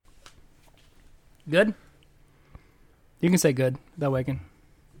Good? You can say good. That way I can.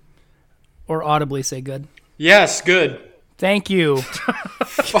 Or audibly say good. Yes, good. Thank you.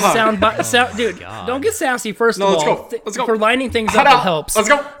 Dude, don't get sassy first of all. Let's go. For lining things up, it helps. Let's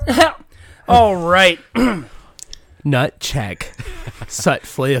go. All right. Nut check. Sut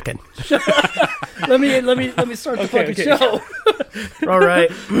flicking. let me start the fucking show. All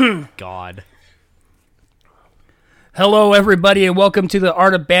right. God. Hello, everybody, and welcome to the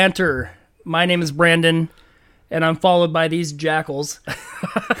Art of Banter. My name is Brandon, and I'm followed by these jackals.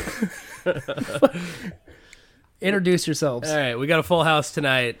 Introduce yourselves. All right, we got a full house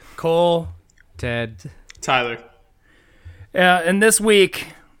tonight. Cole, Ted, Tyler. And this week,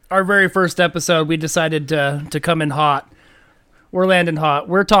 our very first episode, we decided to come in hot. We're landing hot.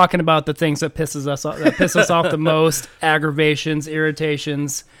 We're talking about the things that piss us off the most: aggravations,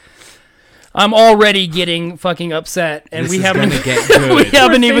 irritations. I'm already getting fucking upset, and we haven't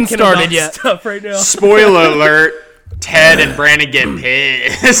even started yet. Stuff right now. Spoiler alert: Ted and Brandon get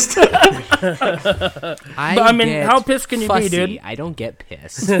pissed. I mean, how pissed can you be, dude? I don't get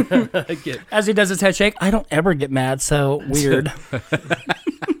pissed. As he does his head shake, I don't ever get mad. So weird.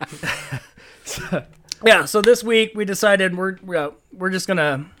 Yeah. So this week we decided we're just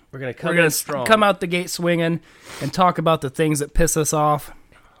gonna come out the gate swinging and talk about the things that piss us off.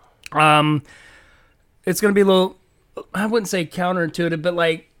 It's going to be a little, I wouldn't say counterintuitive, but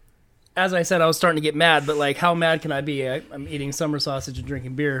like, as I said, I was starting to get mad, but like, how mad can I be? I'm eating summer sausage and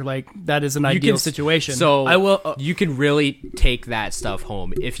drinking beer. Like, that is an ideal situation. So I will. You can really take that stuff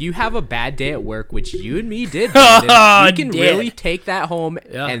home. If you have a bad day at work, which you and me did, Brandon, you can really take that home,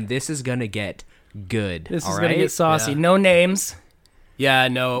 and this is going to get good. This is going to get saucy. Yeah. No names. Yeah,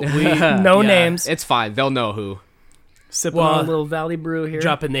 no. Names. It's fine. They'll know who. Sipping on a little Valley Brew here.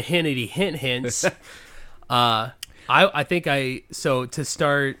 Dropping the hints. I think so to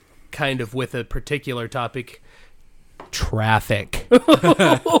start kind of with a particular topic, traffic. Dude.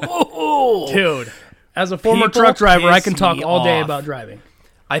 As a former truck driver, I can talk all day about driving.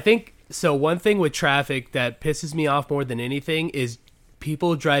 I think, so one thing with traffic that pisses me off more than anything is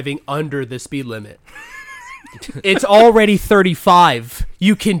people driving under the speed limit. It's already 35.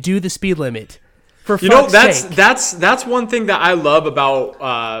 You can do the speed limit. That's one thing that I love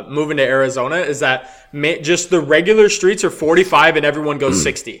about moving to Arizona is that just the regular streets are 45 and everyone goes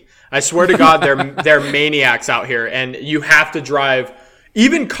 60. I swear to God, they're maniacs out here, and you have to drive.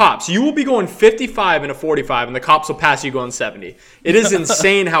 Even cops, you will be going 55 in a 45, and the cops will pass you going 70. It is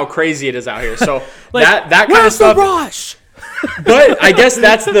insane how crazy it is out here. So like, that kind of stuff. Where's the rush? But I guess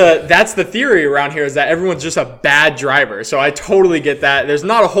that's the theory around here is that everyone's just a bad driver. So I totally get that. There's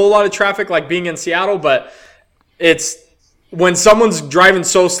not a whole lot of traffic like being in Seattle, but it's when someone's driving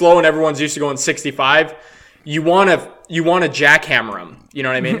so slow and everyone's used to going 65, you want to jackhammer them. You know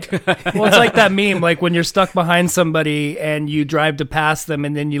what I mean? Well, it's like that meme, like when you're stuck behind somebody and you drive to pass them,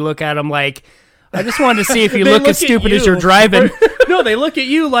 and then you look at them like, I just wanted to see if you look as stupid as you're driving. No, they look at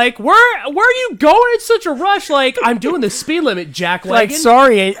you like, where are you going in such a rush? Like, I'm doing the speed limit, jackwagon. Like,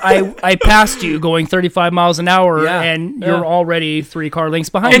 sorry, I passed you going 35 miles an hour, and you're already 3 car lengths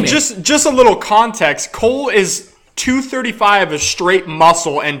behind me. And just a little context, Cole is 235 of straight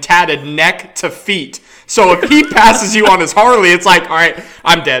muscle and tatted neck to feet. So if he passes you on his Harley, it's like, all right,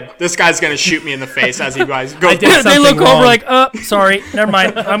 I'm dead. This guy's going to shoot me in the face as he goes. They look over like, sorry, never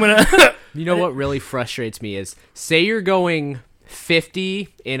mind. I'm going to... You know what really frustrates me is, say you're going 50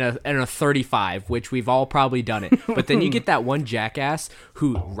 in a 35, which we've all probably done it, but then you get that one jackass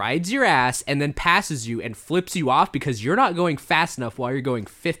who rides your ass and then passes you and flips you off because you're not going fast enough while you're going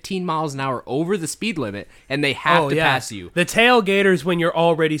 15 miles an hour over the speed limit, and they have to pass you. The tailgaters when you're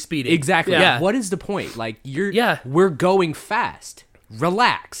already speeding. Exactly. Yeah. What is the point? Like, we're going fast.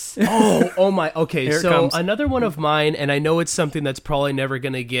 Relax. Oh my. Okay, Here so another one of mine, and I know it's something that's probably never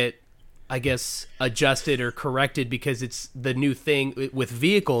going to get, I guess, adjusted or corrected because it's the new thing with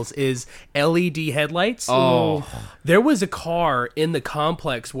vehicles, is LED headlights. Oh. There was a car in the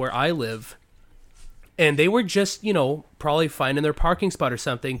complex where I live, and they were just, probably finding their parking spot or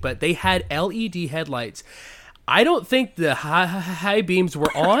something, but they had LED headlights. I don't think the high beams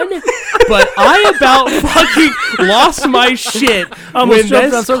were on, but I about fucking lost my shit when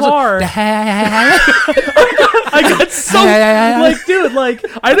this car... I got so... Like, dude, like,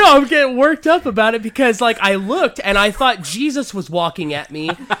 I know I'm getting worked up about it because, like, I looked and I thought Jesus was walking at me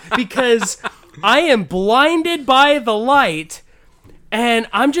because I am blinded by the light. And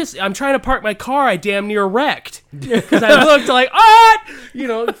I'm trying to park my car. I damn near wrecked because I looked like,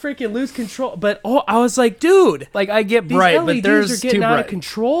 freaking lose control. But I was like, dude, like, I get these bright, LEDs but there's are getting too out bright. of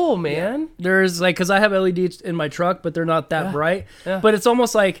control, man. There's like, because I have LEDs in my truck, but they're not that bright. Yeah. But it's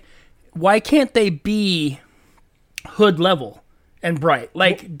almost like why can't they be hood level and bright,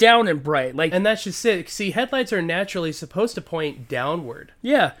 like down and bright, like? And that's just it. See, headlights are naturally supposed to point downward.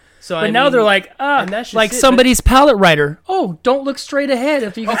 Yeah. So but now they're like, and that's just like it, somebody's pallet rider. Oh, don't look straight ahead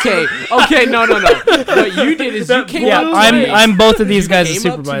if you. Okay, no. What you did is you came up to me. I'm both of these guys'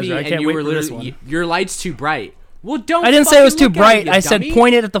 came up to supervisor. me I can't and you wait were for this literally, one. your light's too bright. Well, don't. I didn't say it was too fucking look at bright. you I said dummy.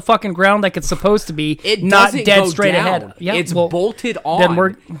 point it at the fucking ground like it's supposed to be, It not doesn't dead go straight down. ahead. Yeah, it's well, bolted on.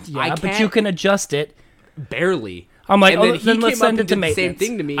 Then I but can't- you can adjust it. barely. I'm like, and oh, then he then came let's up send and it to did the same maintenance.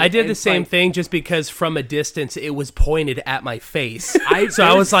 thing to me. I did and the it's same like, thing just because from a distance it was pointed at my face. I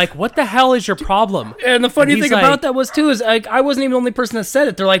was like, "What the hell is your problem?" And the funny And he's thing about like- that was too is I wasn't even the only person that said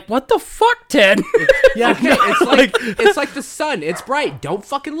it. They're like, "What the fuck, Ted?" Yeah, Okay, it's like the sun. It's bright. Don't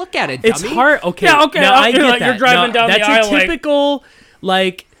fucking look at it, dummy. it's hard. Okay, Yeah, okay, Now I you're get like- that. you're driving Now, down the that's aisle, a like- typical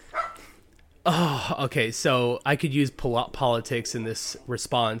like. Oh, okay. So I could use politics in this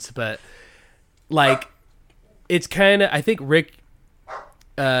response, but like, it's kind of. I think Rick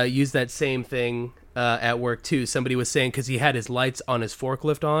used that same thing at work too. Somebody was saying because he had his lights on his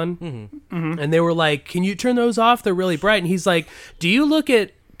forklift on, and they were like, "Can you turn those off? They're really bright." And he's like, "Do you look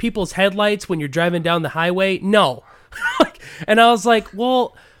at people's headlights when you're driving down the highway?" No. And I was like,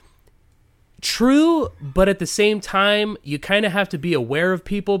 well, true, but at the same time, you kind of have to be aware of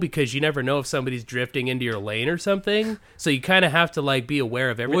people because you never know if somebody's drifting into your lane or something. So you kind of have to like be aware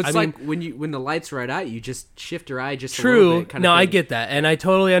of everything. Well, it's like when the light's right at you, just shift your eye just a True. little bit. Kind No, of I thing. get that, and I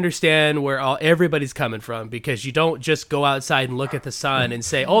totally understand where everybody's coming from because you don't just go outside and look at the sun and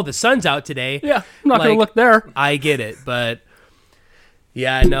say, "Oh, the sun's out today." Yeah, I'm not gonna Like, look there. I get it, but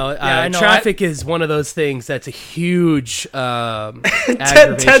yeah, no, I know. traffic is one of those things that's a huge aggravation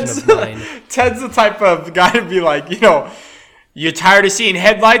of mine. Ted's the type of guy to be like, you're tired of seeing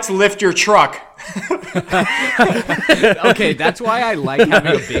headlights? Lift your truck. Okay, that's why I like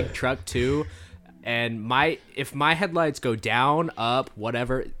having a big truck too. And if my headlights go down, up,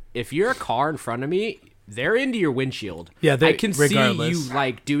 whatever, if you're a car in front of me, they're into your windshield. Yeah, I can regardless. see you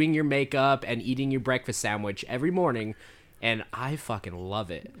like doing your makeup and eating your breakfast sandwich every morning, and I fucking love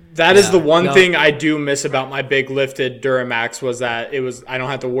it. That is the one thing I do miss about my big lifted Duramax was that I don't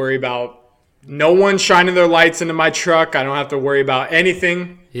have to worry about no one shining their lights into my truck. I don't have to worry about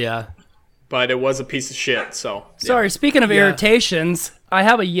anything, Yeah. but it was a piece of shit. So Sorry, speaking of irritations, I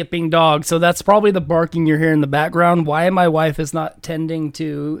have a yipping dog, so that's probably the barking you're hearing in the background. Why my wife is not tending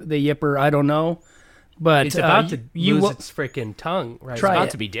to the yipper, I don't know. But It's about to lose will- its freaking tongue. Right Try now. About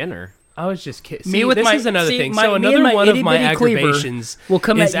it. to be dinner. I was just kidding. Me with this my- is another see, thing. my- So me and another my one of my itty-bitty cleaver aggravations will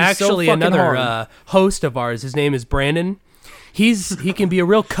come is at you so actually fucking another hard. host of ours. His name is Brandon. He can be a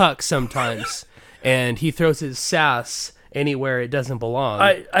real cuck sometimes, and he throws his sass anywhere it doesn't belong.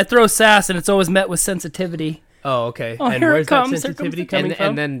 I throw sass and it's always met with sensitivity. Oh, okay. Oh, and here it where's comes, that here comes sensitivity the- coming from?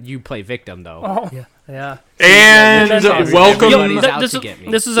 And then you play victim though. Oh, Yeah. and welcome, Everybody's out this to is get me.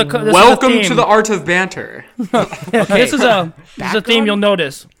 this is a welcome theme. to the art of banter. This is a theme you'll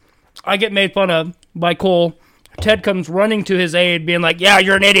notice. I get made fun of by Cole. Ted comes running to his aid, being like, "Yeah,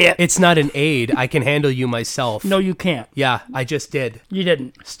 you're an idiot." It's not an aid. I can handle you myself. No, you can't. Yeah, I just did. You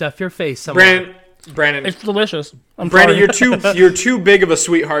didn't. Stuff your face somewhere. Brandon, It's delicious. I'm Brandon, sorry. you're too big of a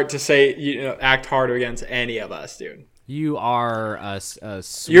sweetheart to say act harder against any of us, dude. You are a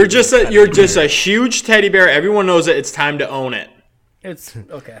sweet You're just little a huge teddy bear. Everyone knows it. It's time to own it It's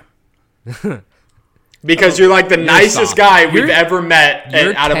okay. because you're like the nicest soft. guy we've ever met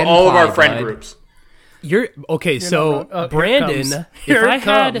you're out of all of our 10-5, friend bud. groups. You're okay. So not wrong. Here it Brandon, comes. if Here I it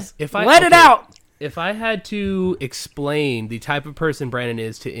had, comes. if I Let it okay, out. If I had to explain the type of person Brandon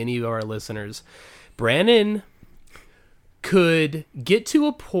is to any of our listeners, Brandon could get to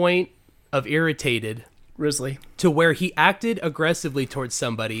a point of irritated Risley. to where he acted aggressively towards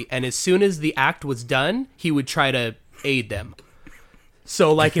somebody, and as soon as the act was done, he would try to aid them.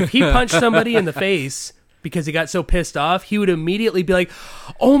 So, like, if he punched somebody in the face because he got so pissed off, he would immediately be like,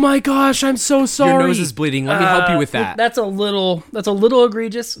 "Oh my gosh, I'm so sorry." Your nose is bleeding. Let me help you with that. That's a little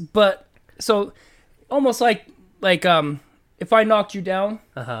egregious, but so almost like if I knocked you down,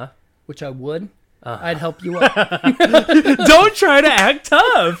 which I would, I'd help you up. Don't try to act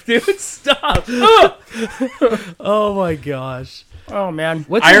tough, dude. Stop. Oh my gosh. Oh man,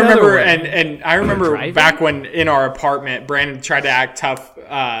 What's I another remember, one? and I remember Driving? back when in our apartment, Brandon tried to act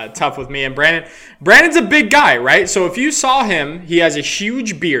tough with me, and Brandon's a big guy, right? So if you saw him, he has a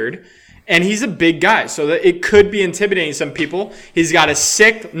huge beard, and he's a big guy, so that it could be intimidating some people. He's got a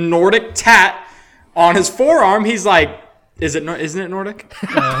sick Nordic tat on his forearm. He's like, isn't it Nordic?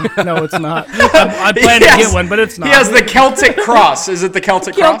 no, it's not. I plan to get one, but it's not. He has the Celtic cross. Is it the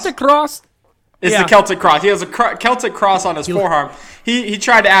Celtic cross? Celtic cross. Is Yeah. the Celtic cross. He has a Celtic cross on his forearm. He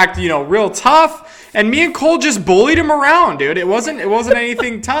tried to act, real tough, and me and Cole just bullied him around, dude. It wasn't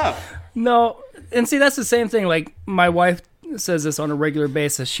anything tough. No, and see, that's the same thing. Like, my wife says this on a regular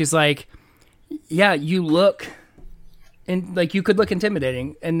basis. She's like, yeah, you look, and like, you could look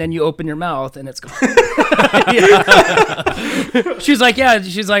intimidating, and then you open your mouth, and it's gone. She's like,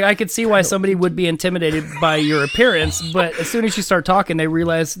 I could see why somebody would be intimidated by your appearance, but as soon as you start talking, they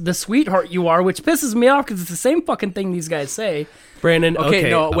realize the sweetheart you are, which pisses me off because it's the same fucking thing these guys say. Brandon, okay.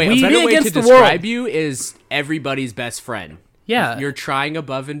 No, wait. We A better be way to against the describe world. you is everybody's best friend. Yeah. You're trying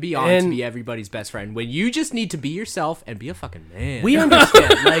above and beyond to be everybody's best friend when you just need to be yourself and be a fucking man. We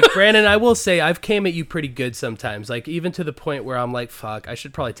understand. Like, Brandon, I will say I've came at you pretty good sometimes. Like, even to the point where I'm like, fuck, I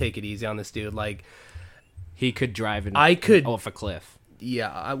should probably take it easy on this dude. Like, He could drive off a cliff.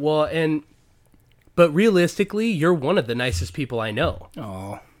 yeah, but realistically, you're one of the nicest people I know.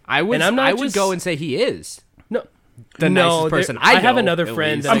 Oh, I would just- go and say he is. No, The nicest person I have know, another at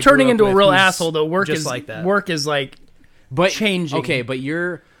friend. least. That I'm I grew turning up into a with real who's asshole though. Work just is like that. Work is like But changing. Okay, but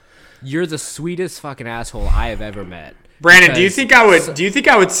you're the sweetest fucking asshole I have ever met. Brandon, do you Because- think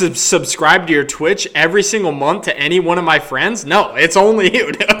I would subscribe to your Twitch every single month to any one of my friends? No, it's only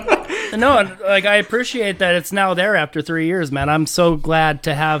you. No, like, I appreciate that it's now there after 3 years, man. I'm so glad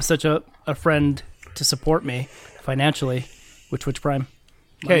to have such a friend to support me financially with Twitch Prime.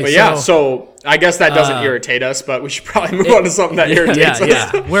 Okay, But yeah, so I guess that doesn't irritate us, but we should probably move on to something that irritates us.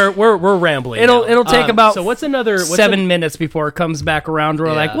 yeah. We're rambling. It'll take about So what's another 7 minutes before it comes back around.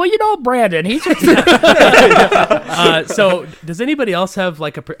 We're like, Yeah. well, Brandon, he's just So does anybody else have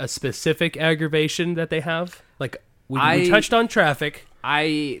like a specific aggravation that they have? Like we touched on traffic.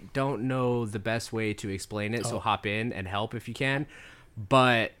 I don't know the best way to explain it, so hop in and help if you can.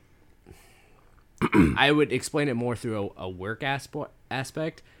 But I would explain it more through a work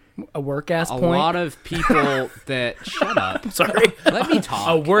aspect. a work ass A point. lot of people that shut up. Sorry, Let me talk.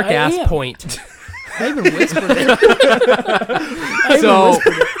 A work I ass am. point. I even whispered it. So,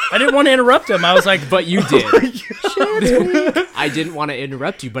 I didn't want to interrupt him. I was like, but you did. I didn't want to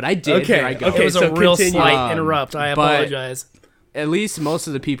interrupt you, but I did. Okay, Here I go. it was so a real continue. slight interrupt. I but- apologize. At least most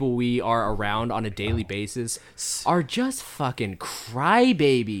of the people we are around on a daily basis are just fucking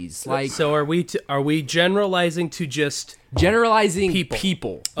crybabies. Like, So are we generalizing to just generalizing People.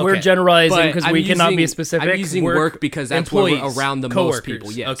 people. We're Okay. generalizing But because I'm we cannot be using- specific. I'm using work because that's employees, where we're around the coworkers. most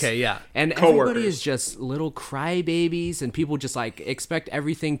people. Yes. Okay, yeah. And Coworkers. everybody is just little crybabies, and people just like expect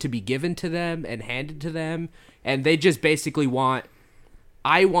everything to be given to them and handed to them, and they just basically want.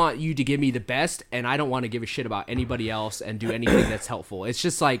 I want you to give me the best, and I don't want to give a shit about anybody else and do anything that's helpful. It's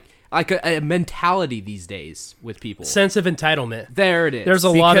just like a mentality these days with people. sense of entitlement. There it is. There's a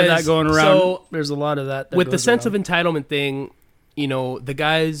lot of that Because- going around. so, There's a lot of that with the goes sense around. of entitlement thing, the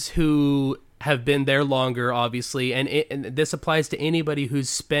guys who have been there longer, obviously, and this applies to anybody who's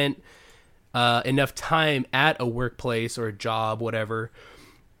spent enough time at a workplace or a job, whatever.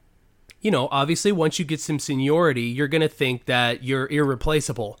 Obviously, once you get some seniority, you're going to think that you're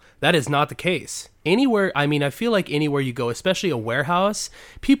irreplaceable. That is not the case. Anywhere, I feel like anywhere you go, especially a warehouse,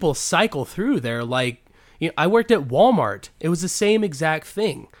 people cycle through there. Like, I worked at Walmart. It was the same exact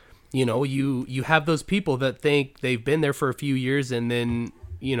thing. You have those people that think they've been there for a few years and then,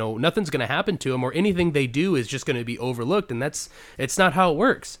 nothing's going to happen to them or anything they do is just going to be overlooked. And it's not how it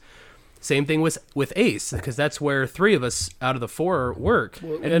works. Same thing with Ace, because that's where 3 of us out of the 4 work.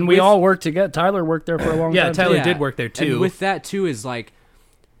 and we all work together. Tyler worked there for a long Yeah, time. Tyler too. did work there too. And with that too is like,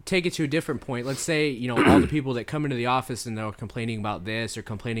 take it to a different point. Let's say all the people that come into the office and they're complaining about this or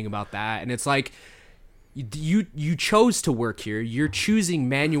complaining about that, and it's like you chose to work here. You're choosing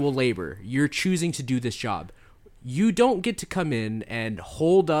manual labor. You're choosing to do this job. You don't get to come in and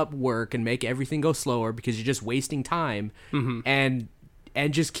hold up work and make everything go slower because you're just wasting time and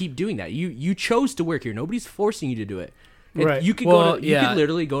just keep doing that. You chose to work here. Nobody's forcing you to do it. Right. You could you could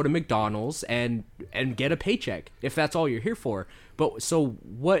literally go to McDonald's and get a paycheck if that's all you're here for. But so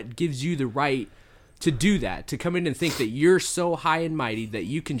what gives you the right to do that? To come in and think that you're so high and mighty that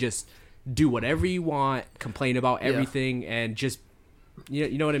you can just do whatever you want, complain about everything, and just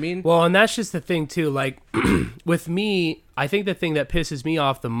you know what I mean? Well, and that's just the thing too. Like with me, I think the thing that pisses me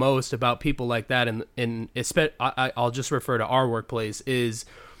off the most about people like that, I'll just refer to our workplace, is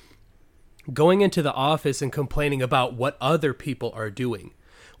going into the office and complaining about what other people are doing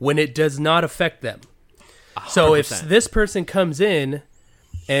when it does not affect them. 100%. So if this person comes in,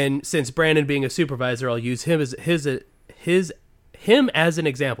 and since Brandon being a supervisor, I'll use him as him as an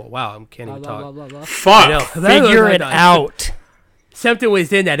example. Wow, I can't even talk. Fuck. I know. Figure it out. Something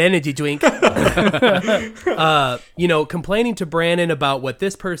was in that energy drink. Complaining to Brandon about what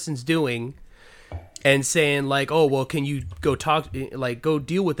this person's doing, and saying like, oh, well, can you go go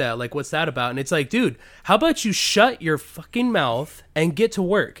deal with that? Like, what's that about? And it's like, dude, how about you shut your fucking mouth and get to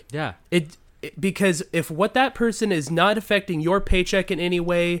work? Yeah. Because if what that person is not affecting your paycheck in any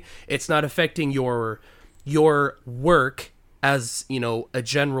way, it's not affecting your work as, a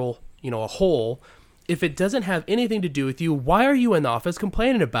general, a whole, if it doesn't have anything to do with you, why are you in the office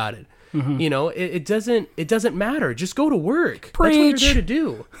complaining about it? It doesn't matter. Just go to work. Preach. That's what you're there to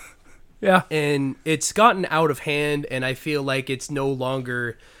do. Yeah. And it's gotten out of hand, and I feel like it's no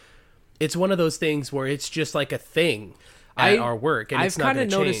longer, it's one of those things where it's just like a thing at our work, and it's not going to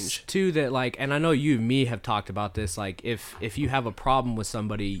change. I've kind of noticed too that, like, and I know you and me have talked about this, like, if you have a problem with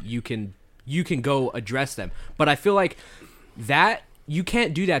somebody, you can go address them. But I feel like that you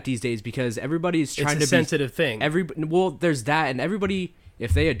can't do that these days because everybody's trying to be sensitive thing. Well, there's that, and everybody,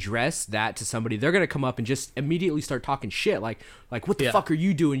 if they address that to somebody, they're gonna come up and just immediately start talking shit, like what the fuck are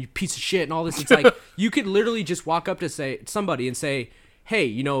you doing, you piece of shit, and all this. It's like you could literally just walk up to somebody and say, hey,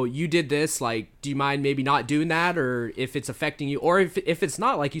 you did this, like, do you mind maybe not doing that, or if it's affecting you, or if it's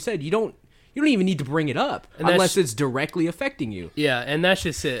not, like you said, you don't even need to bring it up unless it's directly affecting you. Yeah, and that's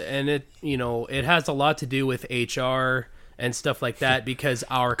just it. And it has a lot to do with HR and stuff like that, because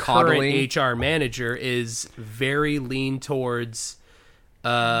our current HR manager is very lean towards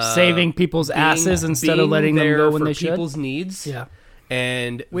saving people's asses instead of letting them go when they should. People's needs. Yeah,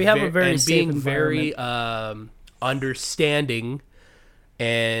 and we have a very safe being very understanding,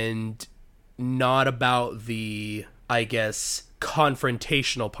 and not about the, I guess,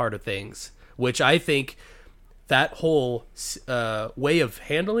 confrontational part of things, which I think that whole way of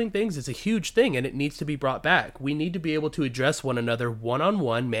handling things is a huge thing, and it needs to be brought back. We need to be able to address one another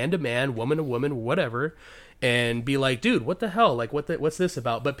one-on-one, man-to-man, woman-to-woman, whatever, and be like, dude, what the hell? Like, what's this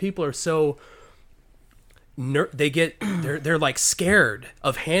about? But people are so they're like scared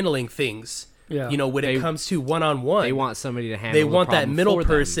of handling things. Yeah. When it comes to one-on-one, they want somebody to handle. They want the that middle for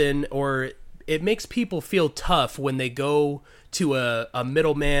person, them. or it makes people feel tough when they go to a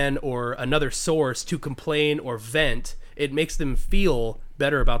middleman or another source to complain or vent. It makes them feel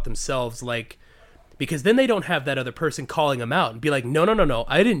better about themselves, like, because then they don't have that other person calling them out and be like, no,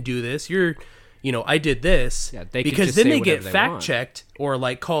 I didn't do this. I did this. Yeah, they because just then say they get whatever they fact want. checked or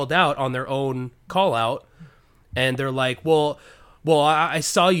like called out on their own call out, and they're like, well, I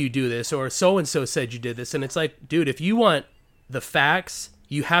saw you do this, or so and so said you did this, and it's like, dude, if you want the facts,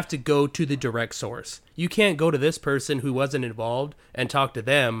 you have to go to the direct source. You can't go to this person who wasn't involved and talk to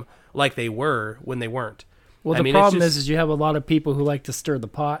them like they were when they weren't. Well, the problem is you have a lot of people who like to stir the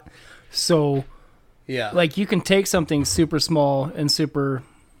pot. So, yeah, like, you can take something super small and super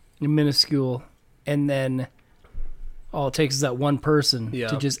minuscule, and then all it takes is that one person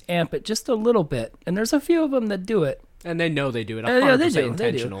to just amp it just a little bit. And there's a few of them that do it. And they know they do it. 100% Yeah, they do.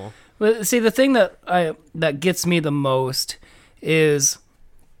 intentional. But see, the thing that gets me the most is,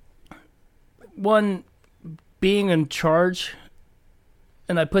 one, being in charge,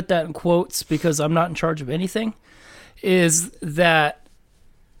 and I put that in quotes because I'm not in charge of anything, is that,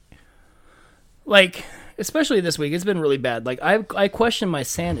 like, especially this week, it's been really bad. Like, I question my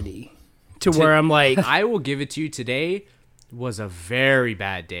sanity to where I'm like, I will give it to you, today was a very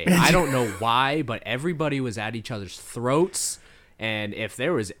bad day. I don't know why, but everybody was at each other's throats. And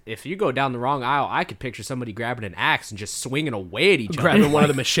if you go down the wrong aisle, I could picture somebody grabbing an axe and just swinging away at each other. grabbing one of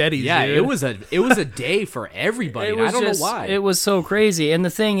the machetes. Yeah, dude. it was a day for everybody. I don't know why. It was so crazy. And the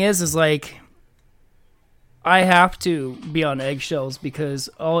thing is like, I have to be on eggshells because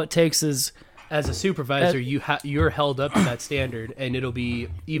all it takes is, as a supervisor, you're held up to that standard, and it'll be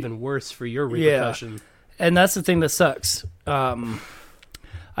even worse for your repercussion. Yeah. And that's the thing that sucks.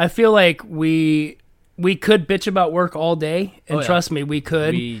 I feel like we could bitch about work all day, and trust me, we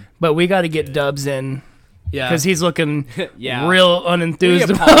could. But we got to get Dubs in, because he's looking real unenthused.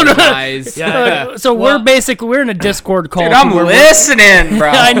 We apologize. So we're in a Discord call. Dude, I'm listening, bro.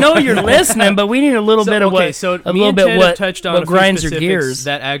 I know you're listening, but we need a little bit of what touched on what a few grinds your specifics gears.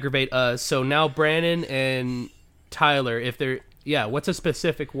 that aggravate us. So now Brandon and Tyler, if they're what's a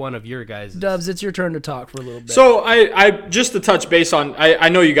specific one of your guys'? Dubs, it's your turn to talk for a little bit. So I just to touch base on, I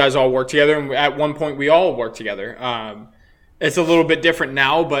know you guys all work together, and at one point we all worked together. It's a little bit different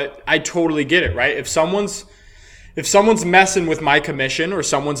now, but I totally get it, right? If someone's messing with my commission, or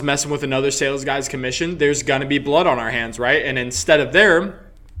someone's messing with another sales guy's commission, there's gonna be blood on our hands, right? And instead of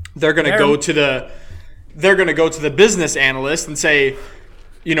they're gonna go to the business analyst and say,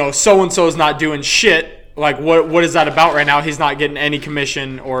 so and so is not doing shit. Like, what is that about right now? He's not getting any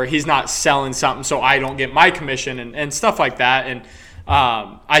commission, or he's not selling something, so I don't get my commission, and stuff like that. And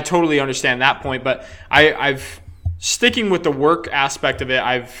I totally understand that point, but I've sticking with the work aspect of it,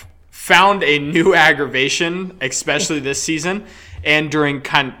 found a new aggravation, especially this season and during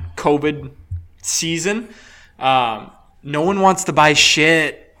kind of COVID season. No one wants to buy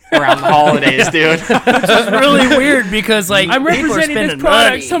shit around the holidays, dude. It's really weird because like I'm people are representing this spending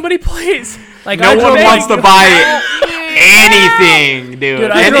product. money. Somebody please. Like No one wants to buy anything, dude.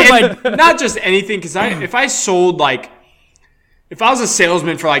 Dude, I drove and not just anything, because if I sold if I was a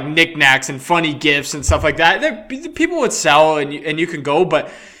salesman for like knickknacks and funny gifts and stuff like that, people would sell and you can go.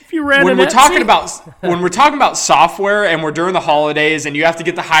 But if you ran when an we're Etsy. talking about software and we're during the holidays and you have to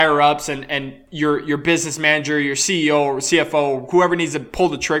get the higher ups and your business manager, your CEO or CFO, whoever needs to pull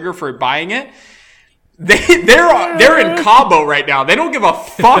the trigger for buying it. They're in Cabo right now. They don't give a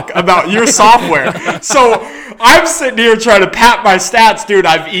fuck about your software. So I'm sitting here trying to pat my stats, dude.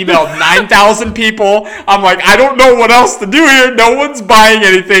 I've emailed 9,000 people. I'm like, I don't know what else to do here. No one's buying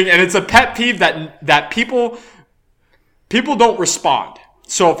anything, and it's a pet peeve that people don't respond.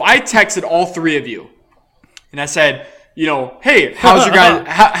 So if I texted all three of you and I said, hey, how's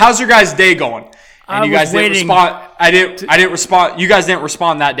your guys' day going? And you guys didn't respond. I didn't respond. You guys didn't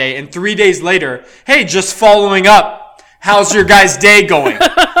respond that day. And 3 days later, hey, just following up. How's your guys' day going?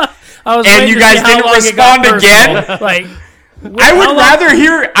 And you guys didn't respond again. Like, I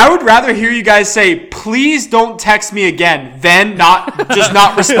would rather hear you guys say, please don't text me again, than not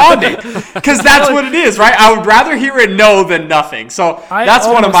responding. Because that's what it is, right? I would rather hear a no than nothing. So that's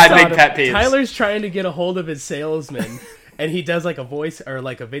one of my big pet peeves. Tyler's trying to get a hold of his salesman. And he does like a voice or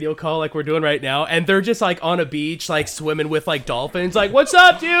like a video call like we're doing right now. And they're just like on a beach, like swimming with like dolphins. Like, what's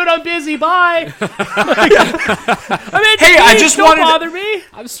up, dude? I'm busy. Bye. Hey, I just don't wanted bother me.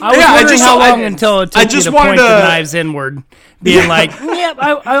 I was wondering how long until it took you to point the knives inward. Being like,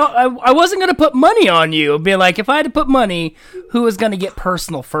 I wasn't going to put money on you. Being like, if I had to put money, who was going to get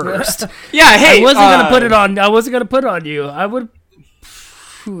personal first? Yeah, hey. I wasn't going to put it on. I wasn't going to put it on you. I would.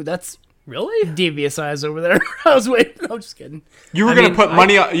 That's really devious eyes over there. I was waiting. I'm just kidding. You were going to put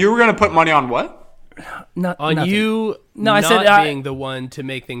money on. You were going to put money on what? On nothing. you. No, I said being the one to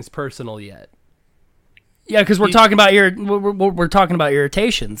make things personal yet. Yeah, because we're talking about we're talking about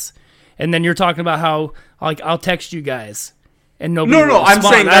irritations, and then you're talking about how like I'll text you guys. And nobody no, I'm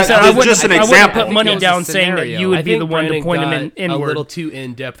saying that was just an example. I wouldn't put money down saying that you would be the one to point him inward. A little too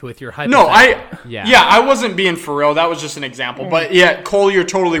in depth with your No, hypothetical. I wasn't being for real. That was just an example. But yeah, Cole, you're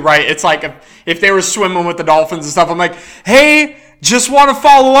totally right. It's like if they were swimming with the dolphins and stuff, I'm like, hey, just want to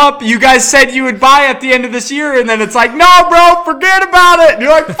follow up. You guys said you would buy at the end of this year, and then it's like, no, bro, forget about it. And you're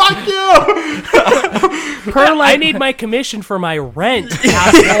like, fuck you. I need my commission for my rent.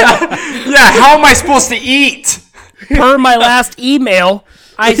 Yeah, how am I supposed to eat? Per my last email,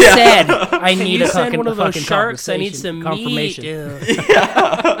 I said I need a send one of those fucking sharks. I need some confirmation. meat.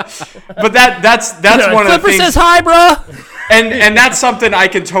 Yeah. But that's one of the Flipper things. says hi, bro. And that's something I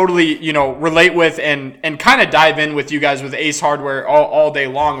can totally, relate with and kind of dive in with you guys with Ace Hardware all day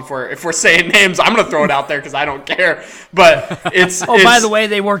long. If we're saying names, I'm gonna throw it out there because I don't care. But it's by the way,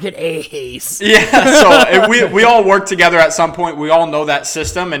 they work at Ace. Yeah, so we all work together at some point. We all know that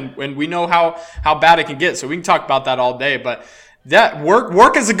system, and we know how bad it can get. So we can talk about that all day. But that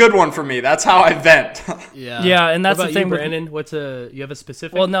work is a good one for me. That's how I vent. Yeah, and that's what the about thing. you, Brandon? You have a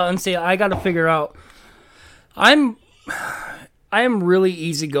specific? Well, no, and see, I got to figure out. I am really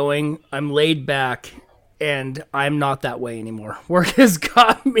easygoing. I'm laid back, and I'm not that way anymore. Work has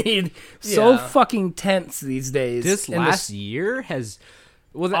got me so fucking tense these days. This last year has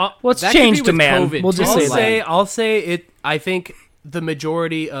it's changed to man. COVID We'll just too. say that. I'll say it. I think the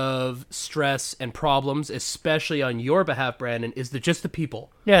majority of stress and problems, especially on your behalf, Brandon, is just the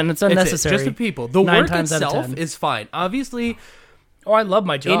people. Yeah, and it's unnecessary. Just the people. The 9 work times out of itself 10. is fine. Obviously, I love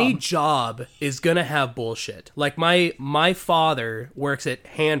my job. any job is gonna have bullshit. Like my father works at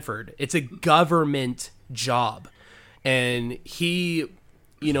Hanford. It's a government job, and he,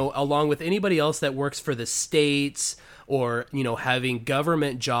 along with anybody else that works for the states or having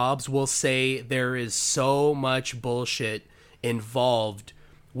government jobs, will say there is so much bullshit involved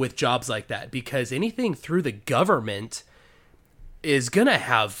with jobs like that, because anything through the government is gonna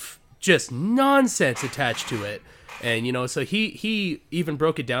have just nonsense attached to it. And so he even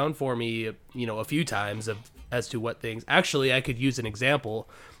broke it down for me a few times as to what things. Actually, I could use an example.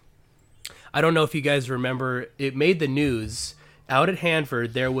 I don't know if you guys remember, it made the news. Out at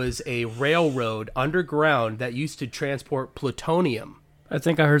Hanford, there was a railroad underground that used to transport plutonium. I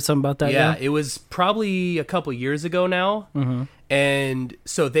think I heard something about that. Yeah, it was probably a couple years ago now. Mm-hmm. And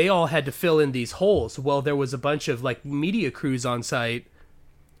so they all had to fill in these holes. Well, there was a bunch of media crews on site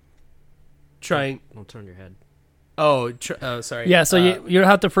trying. Don't turn your head. Oh, sorry. Yeah, so you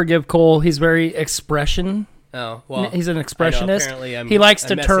have to forgive Cole. He's very expression Oh, well. He's an I know, expressionist. apparently He likes I'm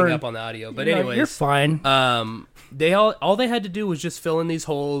to messing turn. up on the audio. But No, anyways. you're fine. All they had to do was just fill in these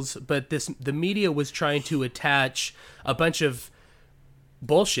holes, but the media was trying to attach a bunch of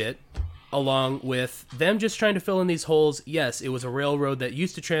bullshit along with them just trying to fill in these holes. Yes, it was a railroad that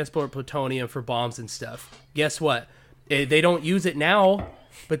used to transport plutonium for bombs and stuff. Guess what? They don't use it now,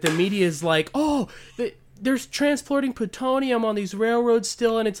 but the media is like, oh, there's transporting plutonium on these railroads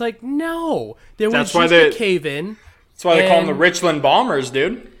still, and it's like, no, there was That's why just a cave-in. That's why they call them the Richland Bombers,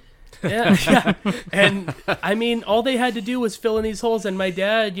 dude. Yeah. And I mean, all they had to do was fill in these holes. And my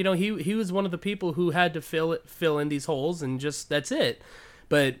dad, he was one of the people who had to fill in these holes, and just that's it.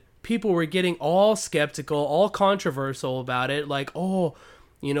 But people were getting all skeptical, all controversial about it. Like, oh,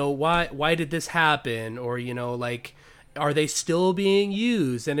 why did this happen? Or like, are they still being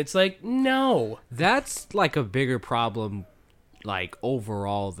used? And it's like, no. That's like a bigger problem, like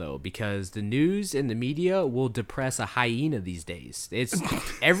overall though, because the news and the media will depress a hyena these days. It's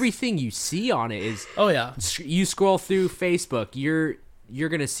everything you see on it is. Oh yeah. You scroll through Facebook, you're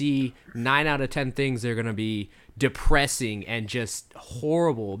gonna see 9 out of 10 things that are gonna be depressing and just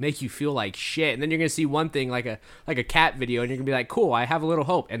horrible, make you feel like shit. And then you're gonna see one thing like a cat video, and you're gonna be like, cool, I have a little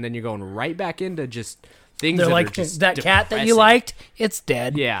hope. And then you're going right back into just things They're that like, are just that cat that you depressing. liked, it's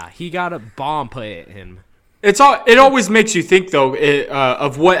dead. Yeah, he got a bomb put at him. It always makes you think though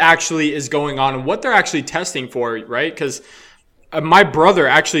of what actually is going on and what they're actually testing for, right? Because my brother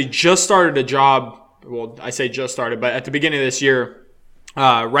actually just started a job. Well, I say just started, but at the beginning of this year,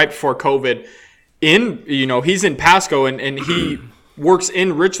 right before COVID, he's in Pasco and he works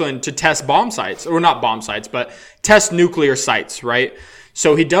in Richland to test bomb sites, or not bomb sites, but test nuclear sites, right?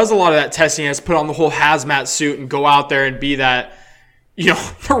 So he does a lot of that testing. He has to put on the whole hazmat suit and go out there and be that,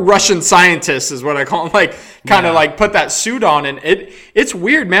 Russian scientist is what I call him, like kind of like put that suit on. And it's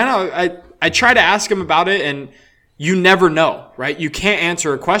weird, man. I try to ask him about it, and you never know, right? You can't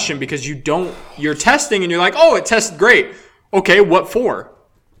answer a question because you're testing and you're like, oh, it tested great. Okay, what for?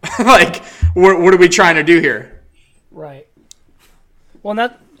 Like, what are we trying to do here? Right. Well,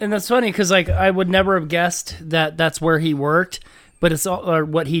 that's funny because like I would never have guessed that that's where he worked, but it's or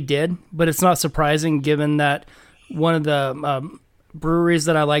what he did. But it's not surprising given that one of the breweries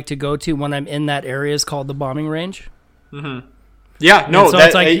that I like to go to when I'm in that area is called the Bombing Range. Mm-hmm. Yeah, no, so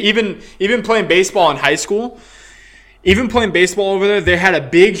that, like, even playing baseball in high school, even playing baseball over there, they had a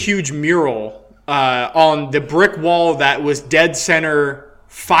big, huge mural on the brick wall that was dead center,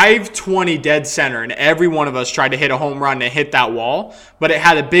 520 dead center, and every one of us tried to hit a home run and hit that wall, but it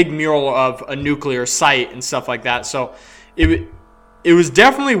had a big mural of a nuclear site and stuff like that. So it was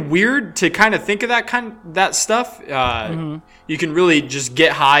definitely weird to kind of think of that stuff. You can really just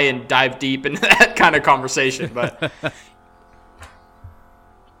get high and dive deep into that kind of conversation. But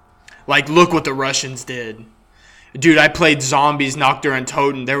like, look what the Russians did. Dude, I played Zombies, Nocturne, and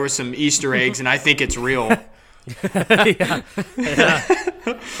Totem. There were some Easter eggs, and I think it's real. Yeah.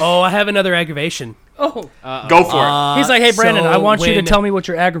 Oh, I have another aggravation. Oh, go for it. He's like, hey, Brandon, so I want you to when- tell me what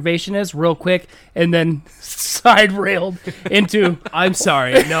your aggravation is real quick, and then side railed into. I'm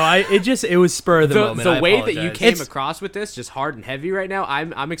sorry. No, it was spur of the moment. The I way that you apologize. came across with this, just hard and heavy right now,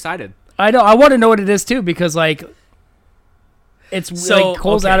 I'm excited. I know. I want to know what it is too because like, it's So, like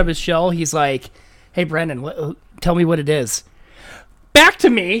Cole's okay. out of his shell. He's like, hey, Brandon, tell me what it is. Back to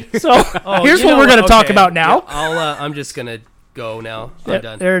me. So here's what we're going to talk about now. Yeah, I'm just gonna go now. I'm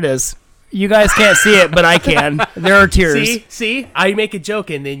done. There it is. You guys can't see it, but I can. There are tears. See, I make a joke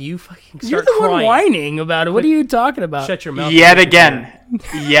and then you fucking start You're the crying. one whining about it. What are you talking about? Shut your mouth. Yet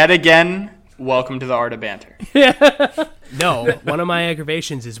again, welcome to the Art of Banter. No, one of my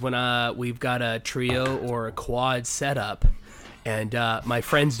aggravations is when we've got a trio or a quad setup, and my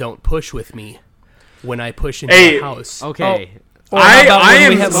friends don't push with me when I push into Hey, the house. Okay. Or how about I when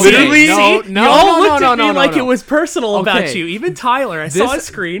we am have- literally. No, You all looked at me no, like no. it was personal about Okay. you. Even Tyler, I saw This- his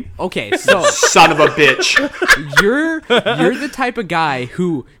screen. Okay, so Son of a bitch. you're the type of guy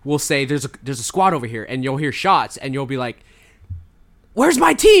who will say there's a squad over here, and you'll hear shots, and you'll be like, "Where's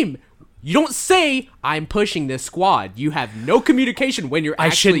my team?" You don't say I'm pushing this squad. You have no communication when you're I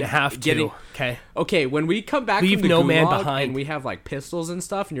actually shouldn't have to. getting. Okay. Okay, when we come back Leave from the no man gulag behind. and we have like pistols and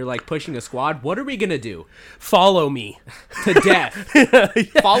stuff, and you're like pushing a squad, what are we gonna do? Follow me. To death.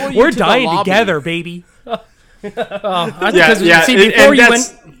 Follow you We're to the dying lobby. together, baby. Because Yeah, see, and before you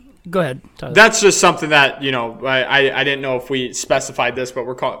that's- went. Go ahead, Tyler. That's just something that I didn't know if we specified this, but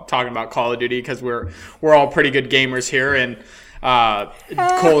we're talking about Call of Duty because we're all pretty good gamers here, and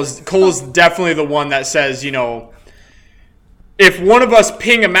Cole's definitely the one that says, if one of us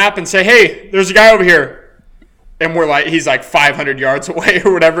ping a map and say, hey, there's a guy over here, And we're like, he's like 500 yards away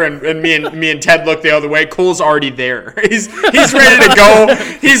or whatever, and me and Ted look the other way. Cole's already there. He's ready to go.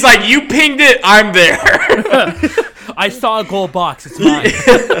 He's like, you pinged it, I'm there. I saw a gold box. It's mine.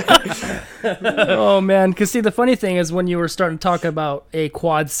 Oh man, because see, the funny thing is when you were starting to talk about a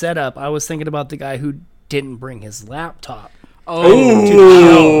quad setup, I was thinking about the guy who didn't bring his laptop. So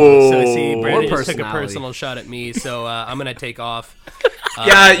see, Brandon just took a personality. personal shot at me, so I'm gonna take off.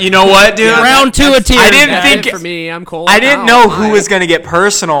 Yeah, you know what, dude? Round two of tears. I didn't That's think it for me. I'm cold. I didn't know who was gonna get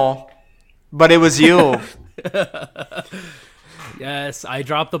personal, but it was you. Yes, I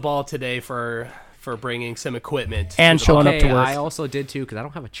dropped the ball today for bringing some equipment And to the showing ball. up to work. I also did too because I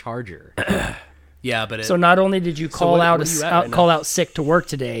don't have a charger. Yeah, but So not only did you call what- out what are you at right call now? out sick to work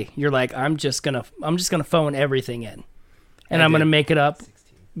today, you're like, I'm just gonna phone everything in, and I'm gonna make it up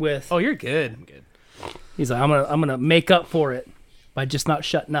with. oh, you're good. He's like, I'm gonna make up for it by just not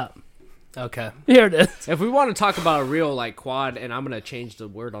shutting up. Okay. Here it is. If we want to talk about a real like quad, and I'm gonna change the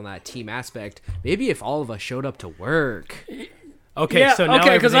word on that team aspect, maybe if all of us showed up to work. Okay. Yeah, So now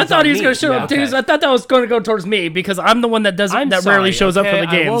okay, because I everything's thought on he was me. going to show up too. Okay. I thought that was going to go towards me because I'm the one that doesn't I'm that sorry, rarely shows up for okay? the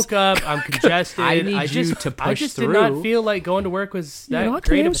games. I woke up. I'm congested. I need just, you to I push just through. did not feel like going to work was that You know what,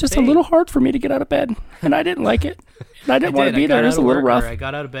 great today of was a just thing. a little hard for me to get out of bed, and I didn't like it. And I didn't want to be I got there. It out was a of little work, rough. or I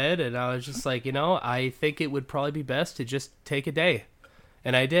got out of bed and I was just like, I think it would probably be best to just take a day,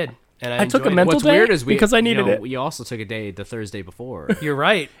 and I did. And I took a enjoyed it. mental What's day weird is because I needed it. We also took a day the Thursday before. You're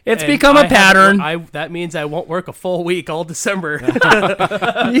right. It's And become a I haven't pattern. that means I won't work a full week all December.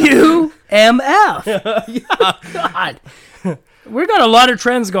 UMF. God. We got a lot of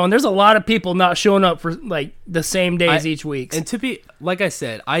trends going. There's a lot of people not showing up for like the same days each week. And to be like I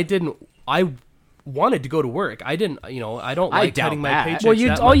said, I wanted to go to work. I didn't. I don't like doubt cutting my that. paychecks. Well,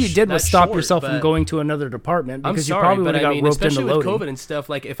 that all you much- did was that stop short, yourself from but- going to another department I'm because sorry, you probably but would have got roped especially into with loading. COVID and stuff.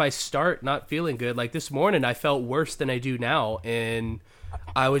 Like if I start not feeling good, like this morning, I felt worse than I do now, and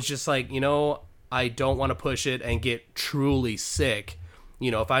I was just like, I don't want to push it and get truly sick.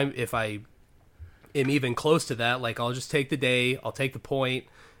 If I am even close to that, like I'll just take the day, I'll take the point,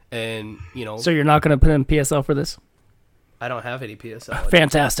 and So you're not going to put in PSL for this? I don't have any PSL.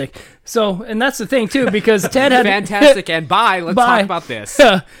 Fantastic. So, and that's the thing too, because Ted had Fantastic, and bye. Let's Bye. talk about this.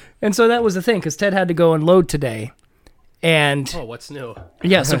 and so that was the thing, because Ted had to go and load today, and Oh, what's new?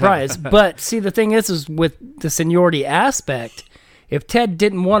 yeah, surprise. But see, the thing is with the seniority aspect, if Ted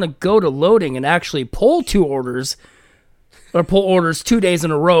didn't want to go to loading and actually pull pull orders 2 days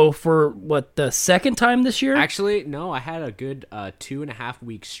in a row for what, the second time this year? Actually, no, I had a good 2.5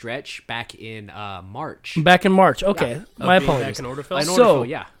 week stretch back in March. Back in March. Okay, my Being apologies. back in order, Phil? I know So, Orderfield,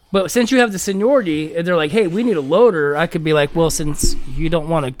 yeah. But since you have the seniority, and they're like, hey, we need a loader, I could be like, well, since you don't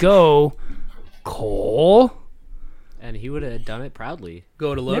want to go, Cole. And he would have done it proudly.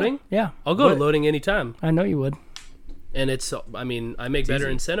 Go to loading? Yeah, I'll go to loading anytime. I know you would. And I make better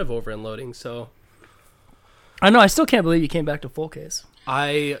incentive over in loading, so I know. I still can't believe you came back to full case.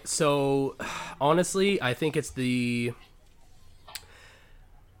 honestly, I think it's the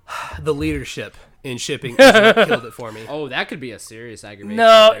leadership in shipping is what killed it for me. Oh, that could be a serious aggravation.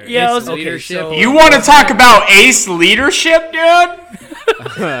 No, there. yeah, It's I was- okay, leadership. so- You want to talk about ace leadership, dude?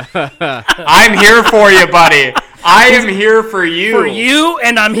 I'm here for you, buddy. I am here for you. For you,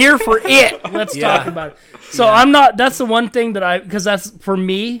 and I'm here for it. Let's talk about it. So I'm not. That's the one thing that because that's for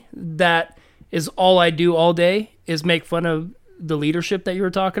me. That is all I do all day is make fun of the leadership that you were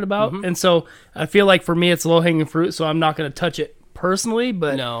talking about, and so I feel like for me it's low hanging fruit. So I'm not going to touch it personally,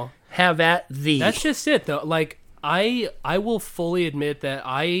 but No. have at thee. That's just it, though. Like I will fully admit that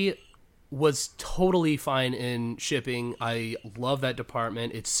I was totally fine in shipping. I love that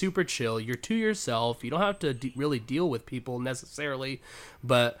department. It's super chill. You're to yourself. You don't have to really deal with people necessarily.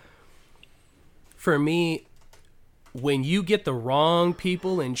 But for me, when you get the wrong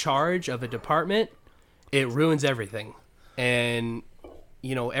people in charge of a department, it ruins everything. And,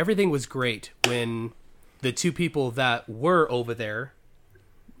 everything was great when the two people that were over there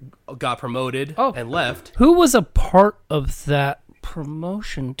got promoted and left. Who was a part of that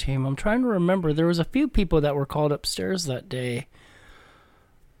promotion team? I'm trying to remember. There was a few people that were called upstairs that day.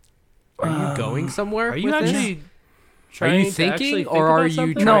 Are you going somewhere? Are you with this? actually Are trying you to thinking, actually or are about you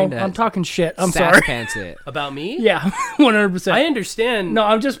something? trying No, to I'm talking shit. I'm sass sorry. pants it? about me? Yeah, 100%. I understand. No,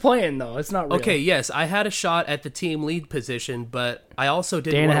 I'm just playing though. It's not real. Okay, yes, I had a shot at the team lead position, but I also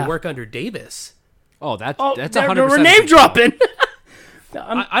Day didn't and a want half. to work under Davis. Oh, that's Oh, that's they're 100%. we're name dropping.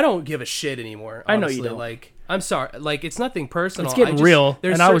 I don't give a shit anymore. I know Honestly. you don't. Like, I'm sorry. Like, it's nothing personal. It's getting real,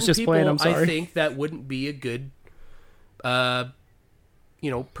 there's and I was certain just playing, I'm people sorry. I think that wouldn't be a good,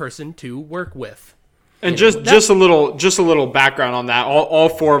 person to work with. And just a little background on that. All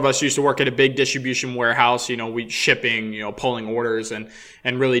four of us used to work at a big distribution warehouse. We shipping, pulling orders and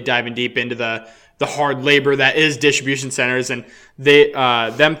really diving deep into the hard labor that is distribution centers. And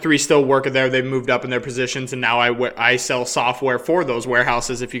them three still work there. They've moved up in their positions, and now I sell software for those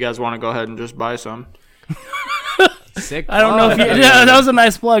warehouses. If you guys want to go ahead and just buy some. Sick. I don't know if that was a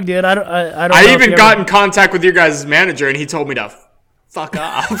nice plug, dude. I don't. I even got in contact with your guys' manager, and he told me to fuck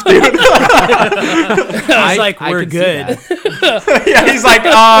off, dude. I was like, we're good. Yeah, he's like,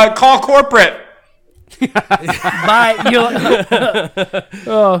 call corporate. Bye.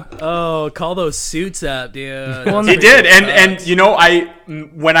 Call those suits up, dude. He did, and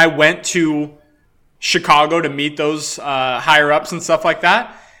when I went to Chicago to meet those higher ups and stuff like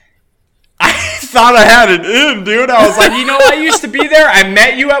that, I thought I had it in, dude. I was like, I used to be there. I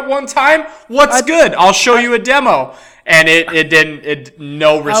met you at one time. What's good? I'll show you a demo. And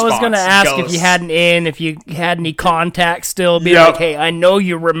no response. I was going to ask if you had an in, if you had any contacts still, be like, hey, I know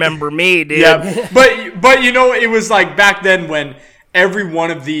you remember me, dude. Yeah, but it was like back then when every one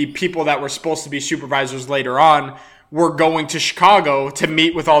of the people that were supposed to be supervisors later on were going to Chicago to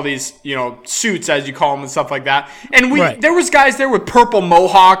meet with all these, suits, as you call them, and stuff like that. And there was guys there with purple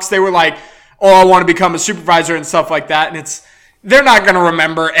mohawks. They were like, oh, I want to become a supervisor and stuff like that. And they're not going to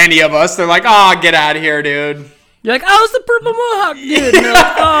remember any of us. They're like, get out of here, dude. You're like, oh, it's the purple mohawk, dude. And they're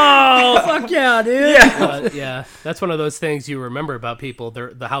like, oh, fuck yeah, dude. Yeah, that's one of those things you remember about people,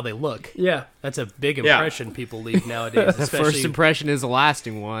 how they look. Yeah. That's a big impression people leave nowadays. The first impression is a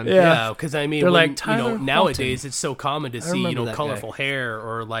lasting one. Yeah, because I mean, they're like, nowadays it's so common to see, colorful guy. hair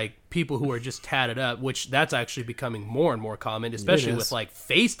or like people who are just tatted up, which that's actually becoming more and more common, especially with like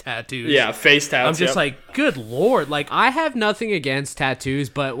face tattoos. Yeah, face tattoos. I'm just like, good Lord. Like, I have nothing against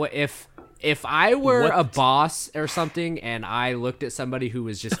tattoos, but if I were a boss or something and I looked at somebody who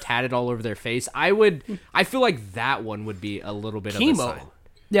was just tatted all over their face, I feel like that one would be a little bit of a sign.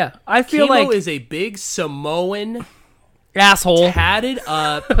 Yeah, I feel Chemo like is a big Samoan asshole, tatted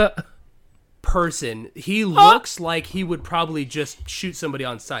up person. He looks like he would probably just shoot somebody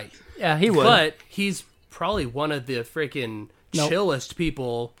on sight. Yeah, he would. But he's probably one of the freaking chillest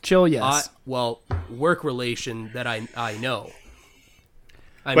people. Chill, yes. Work relation that I know.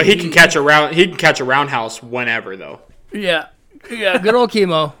 But he can catch a roundhouse whenever, though. Yeah, good old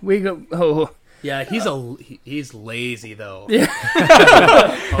Chemo. We go. Oh. Yeah, he's lazy though. Yeah.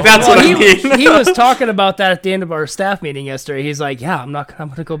 That's what I mean. He was talking about that at the end of our staff meeting yesterday. He's like, "Yeah, I'm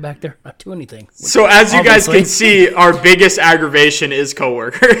gonna go back there, not do anything." So as you guys can see, our biggest aggravation is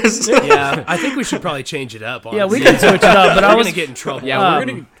coworkers. Yeah, I think we should probably change it up. Honestly. Yeah, we can switch it up, but I was gonna get in trouble. Yeah,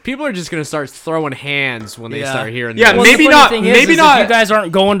 people are just gonna start throwing hands when they start hearing. Yeah, well, maybe not. If you guys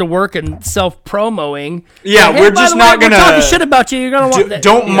aren't going to work and self-promoing. Yeah, like, hey, we're just not gonna we're talking shit about you. You're gonna want that.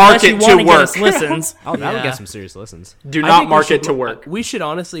 Don't market to work. Listens. Oh, that would get some serious listens. Do not market to work. We should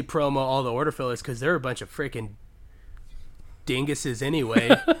honestly promo all the order fillers because they're a bunch of freaking dinguses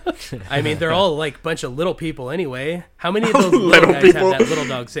anyway. I mean, they're all like a bunch of little people anyway. How many of those little guys have that little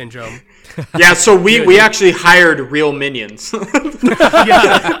dog syndrome? Yeah, so we actually hired real minions.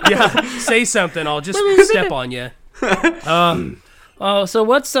 yeah. Say something, I'll just step on you. So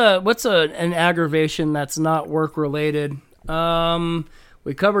what's an aggravation that's not work related?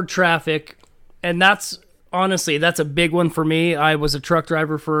 We covered traffic, and that's a big one for me. I was a truck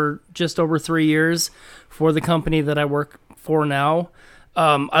driver for just over 3 years for the company that I work for now.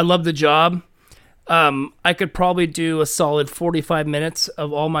 I love the job. I could probably do a solid 45 minutes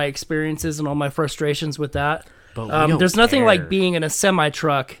of all my experiences and all my frustrations with that. But there's nothing like being in a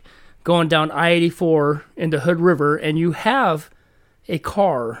semi-truck going down I-84 into Hood River, and you have a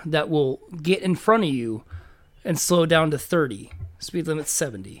car that will get in front of you and slow down to 30. Speed limit's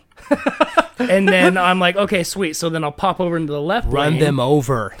 70. And then I'm like, okay, sweet. So then I'll pop over into the left lane. Run them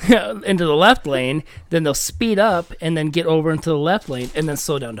over. Into the left lane. Then they'll speed up and then get over into the left lane and then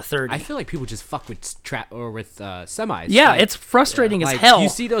slow down to 30. I feel like people just fuck with semis. Yeah, it's frustrating as like, hell. You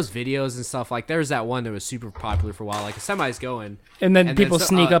see those videos and stuff. Like, there's that one that was super popular for a while. Like, a semi's going. And then people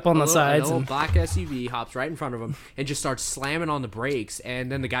sneak up on the sides. A little black SUV hops right in front of him and just starts slamming on the brakes.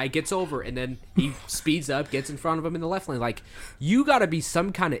 And then the guy gets over and then he speeds up, gets in front of him in the left lane. Like, you got to be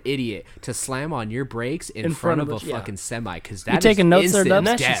some kind of idiot to slam on your brakes in front of a fucking semi, because that is taking notes there, instant Dubs?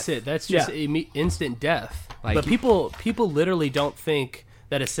 That's death. just it. That's just instant death. Like, but people literally don't think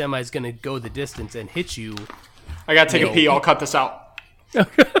that a semi is going to go the distance and hit you. I gotta take a pee. I'll cut this out.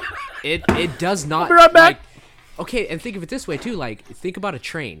 It does not. Be right back. Like, okay, and think of it this way too. Like, think about a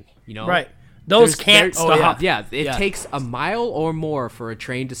train. You know, Right. Those can't stop. Yeah, it takes a mile or more for a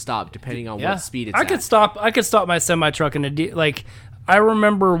train to stop, depending on what speed it's at. I could stop my semi truck in I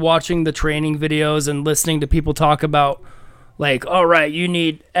remember watching the training videos and listening to people talk about, like, all right, you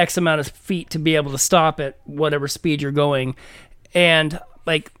need X amount of feet to be able to stop at whatever speed you're going. And,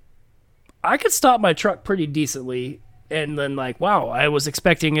 like, I could stop my truck pretty decently. And then, like, wow, I was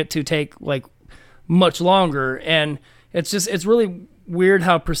expecting it to take, like, much longer. And it's really weird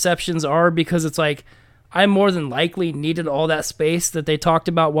how perceptions are, because it's like, I more than likely needed all that space that they talked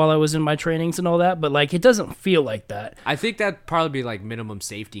about while I was in my trainings and all that, but like it doesn't feel like that. I think that'd probably be like minimum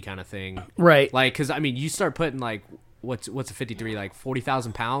safety kind of thing, Right? Like, because I mean, you start putting like what's a 53, like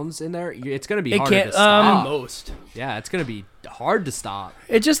 40,000 pounds in there, it's gonna be harder to stop. Most. Yeah, it's gonna be hard to stop.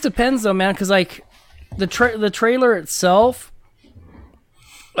 It just depends though, man, because like the trailer itself,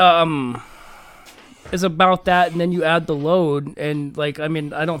 is about that, and then you add the load, and like I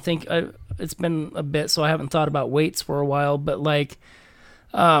mean, I don't think it's been a bit, so I haven't thought about weights for a while, but like,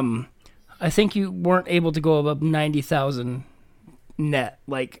 I think you weren't able to go above 90,000 net,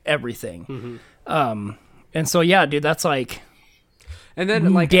 like everything. And so, yeah, dude, that's like, and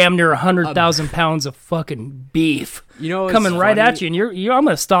then like damn near 100,000 pounds of fucking beef, you know, coming right funny? at you, and you're I'm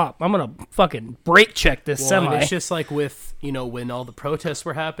gonna stop. I'm gonna fucking brake check this Well, semi. and it's just like with, you know, when all the protests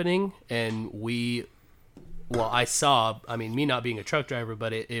were happening, and I saw, I mean, me not being a truck driver,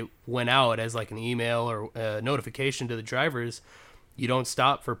 but it went out as like an email or a notification to the drivers. You don't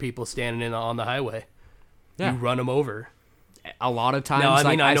stop for people standing on the highway. Yeah. You run them over. A lot of times. Now, I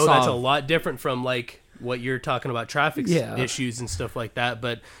mean, like, I know saw, that's a lot different from like what you're talking about, traffic Yeah. issues and stuff like that.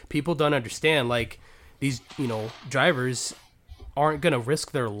 But people don't understand, like, these, you know, drivers aren't going to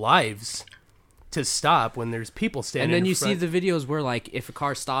risk their lives to stop when there's people standing And then in you front. see the videos where like if a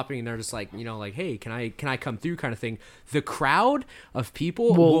car's stopping and they're just like, you know, like, hey, can I come through kind of thing. The crowd of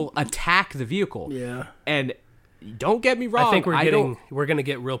people will attack the vehicle. Yeah. And don't get me wrong. I think we're going to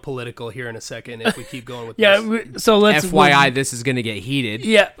get real political here in a second if we keep going with Yeah, this. so let's FYI, this is gonna get heated.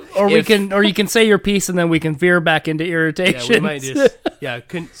 Yeah, or you can say your piece and then we can veer back into irritation. Yeah, we might just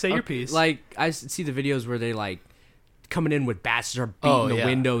say your piece. Like I see the videos where they like coming in with bats are beating the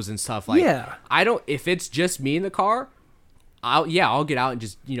windows and stuff. Like, Yeah. I don't. If it's just me in the car, I'll get out and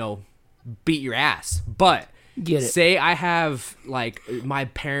just, you know, beat your ass. But Get it. say I have like my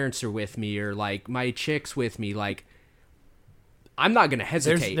parents are with me or like my chick's with me, like I'm not gonna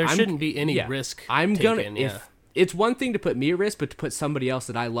hesitate. There shouldn't be any risk I'm taken, gonna if it's one thing to put me at risk, but to put somebody else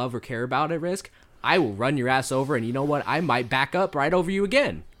that I love or care about at risk, I will run your ass over, and you know what? I might back up right over you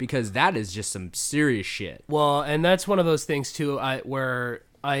again, because that is just some serious shit. Well, and that's one of those things too, where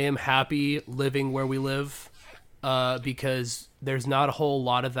I am happy living where we live, because there's not a whole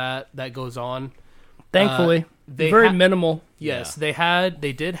lot of that goes on. Thankfully, they very ha- minimal. Yes, they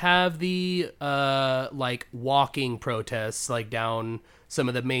did have the like walking protests like down some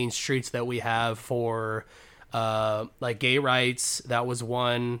of the main streets that we have for like gay rights. That was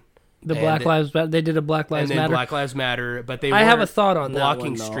one. The Black Lives Matter. They did a Black Lives and then Matter. Black Lives Matter, but they I have weren't a thought on that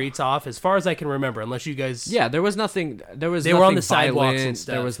blocking one, though. streets off, as far as I can remember, unless you guys. Yeah, there was nothing. They were nothing on the sidewalks violent, and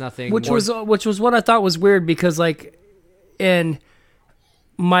stuff. There was nothing. which was what I thought was weird, because like, and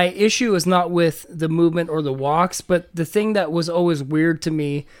my issue is not with the movement or the walks, but the thing that was always weird to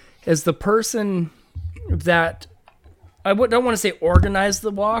me is the person that don't want to say organized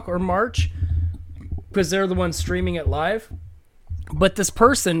the walk or march, because they're the ones streaming it live. But this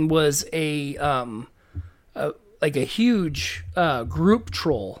person was a huge group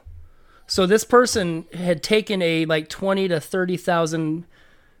troll. So this person had taken a like 20 to 30,000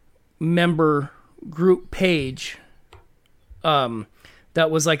 member group page, that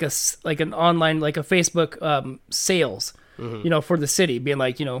was like an online, like a Facebook sales, you know, for the city, being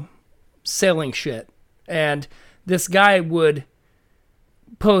like, you know, selling shit. And this guy would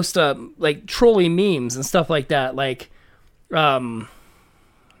post like trolly memes and stuff like that, like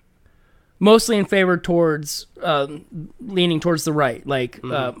mostly in favor towards leaning towards the right, like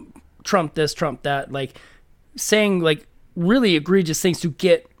Trump this, Trump that, like saying like really egregious things to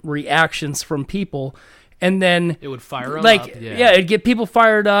get reactions from people. And then it would fire them like, up. Yeah, it'd get people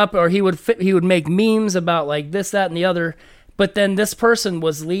fired up, or he would make memes about like this, that, and the other. But then this person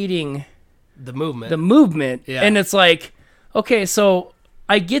was leading the movement. Yeah. And it's like, okay, so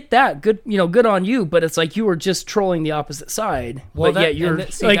I get that, good on you, but it's like you were just trolling the opposite side. Well, but yet you're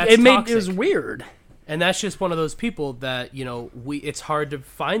that's it toxic. was weird. And that's just one of those people that, you know, it's hard to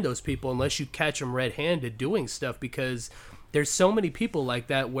find those people unless you catch them red-handed doing stuff, because there's so many people like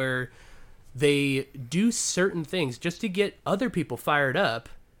that where they do certain things just to get other people fired up.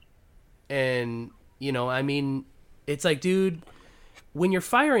 And, you know, I mean, it's like, dude, when you're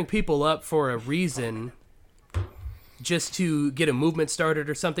firing people up for a reason, just to get a movement started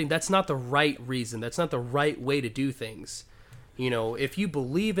or something, that's not the right reason. That's not the right way to do things. if you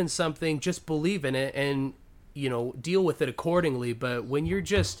believe in something, just believe in it and, deal with it accordingly. But when you're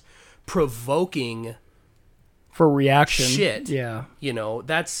just provoking for reaction shit, yeah,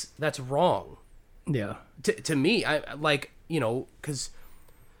 that's wrong. Yeah. To me, I like, because,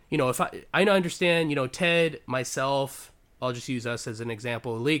 if I understand, Ted, myself, I'll just use us as an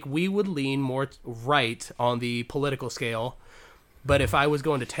example. Like, we would lean more right on the political scale. But if I was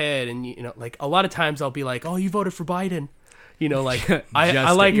going to Ted and, like, a lot of times I'll be like, oh, you voted for Biden. Like,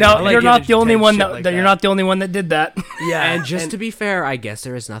 I like... No, I like you're not the only one like that you're not the only one that did that. Yeah. And just to be fair, I guess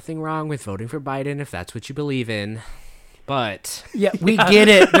there is nothing wrong with voting for Biden if that's what you believe in. But yeah, we get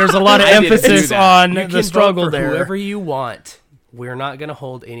it. There's a lot of emphasis on the struggle vote for there. Whoever you want. We're not going to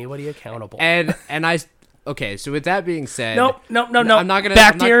hold anybody accountable. And I... Okay, so with that being said... No. I'm not gonna...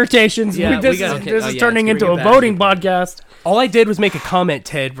 Back to irritations. Yeah, This is turning into a voting podcast. All I did was make a comment,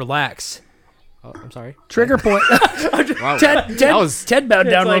 Ted. Relax. Oh, I'm sorry. Trigger point. Wow. Ted bowed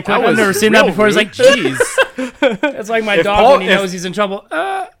down real like, quick. that I've was never seen that before. It's like, jeez. It's like my If dog Paul- when he if- knows he's in trouble.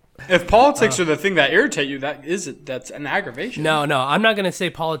 If politics are the thing that irritate you, that's an aggravation. No, I'm not going to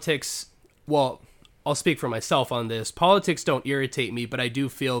say politics. Well, I'll speak for myself on this. Politics don't irritate me, but I do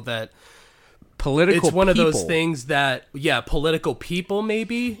feel that Political it's one of those people. things that, political people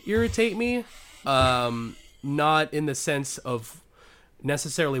maybe irritate me. Not in the sense of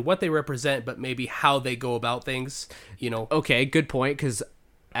necessarily what they represent, but maybe how they go about things, Okay, good point, because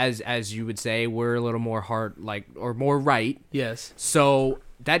as you would say, we're a little more or more right. Yes. So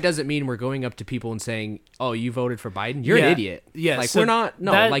that doesn't mean we're going up to people and saying, "Oh, you voted for Biden? You're Yeah. an idiot." Yeah, like so we're not.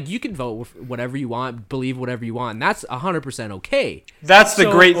 No, that- like you can vote whatever you want, believe whatever you want. And that's 100% okay. That's the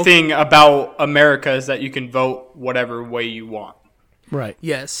So, great okay. thing about America is that you can vote whatever way you want. Right.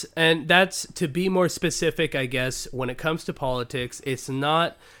 Yes, and that's to be more specific, I guess, when it comes to politics, it's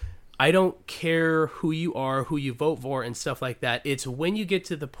not I don't care who you are, who you vote for and stuff like that. It's when you get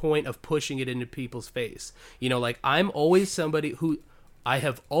to the point of pushing it into people's face. Like I have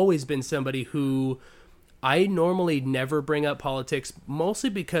always been somebody who I normally never bring up politics, mostly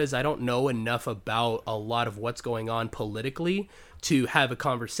because I don't know enough about a lot of what's going on politically to have a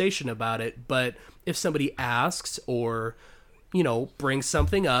conversation about it. But if somebody asks or bring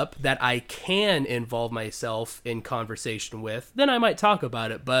something up that I can involve myself in conversation with, then I might talk about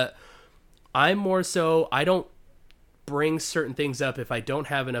it. But I'm more so, I don't bring certain things up if I don't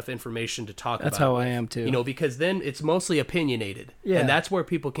have enough information to talk about. That's how it I with. am too. Because then it's mostly opinionated. Yeah. And that's where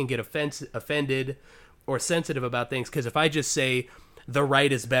people can get offended or sensitive about things. Because if I just say the right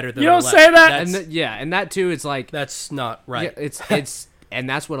is better than You the don't left, say that! And that too is like that's not right. Yeah, it's and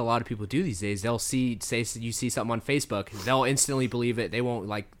that's what a lot of people do these days. They'll say you see something on Facebook, they'll instantly believe it. They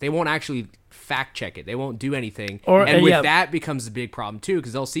won't actually fact check it. They won't do anything. And with that becomes a big problem too,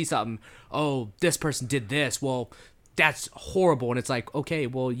 because they'll see something, oh, this person did this. Well, that's horrible. And it's like, okay,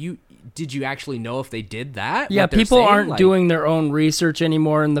 well, did you actually know if they did that? Yeah, what they're people saying? aren't Like, doing their own research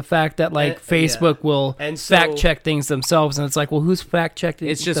anymore, and the fact that Facebook will And so- fact check things themselves, and it's like, well, who's fact checking?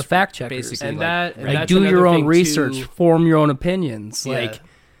 It's just the fact checkers. basically and like- that's do your another own thing, research, too. form your own opinions. Yeah. Like,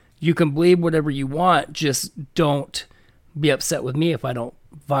 you can believe whatever you want, just don't be upset with me if I don't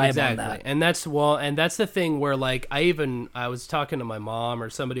vibe on that. And that's the thing where like I was talking to my mom or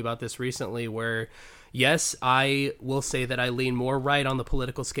somebody about this recently where yes, I will say that I lean more right on the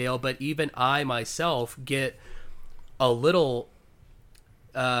political scale, but even I myself get a little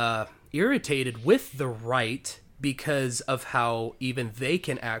irritated with the right because of how even they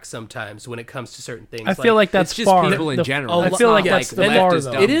can act sometimes when it comes to certain things. I feel like that's it's just far. people in general. I It's feel not like that's the left bar, is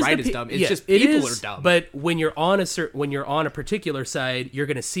though. dumb, It is right the is dumb. It's yeah, just it people is, are dumb. But when you're on a particular side, you're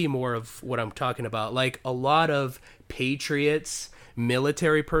going to see more of what I'm talking about. Like a lot of patriots,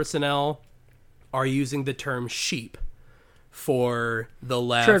 military personnel are using the term sheep for the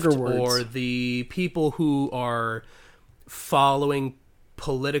left Trigger words. or the people who are following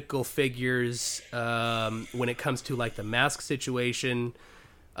political figures when it comes to like the mask situation,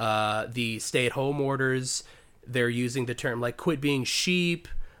 the stay-at-home orders. They're using the term like quit being sheep,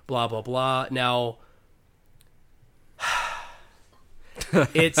 blah blah blah. Now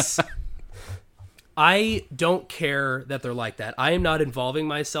it's I don't care that they're like that. I am not involving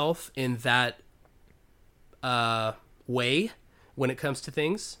myself in that way when it comes to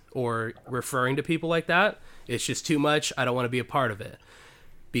things or referring to people like that. It's just too much. I don't want to be a part of it.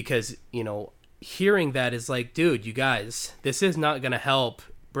 Because, hearing that is like, dude, you guys, this is not going to help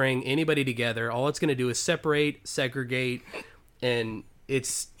bring anybody together. All it's going to do is separate, segregate, and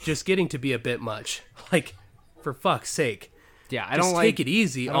it's just getting to be a bit much. Like, for fuck's sake. Yeah, I Just don't take it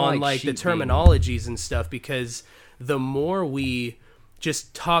easy on like the sheep being- terminologies and stuff, because the more we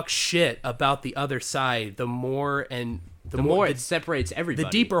just talk shit about the other side, the more and the more it separates everybody. the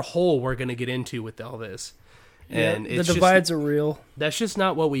deeper hole we're going to get into with all this. And the divides are real. That's just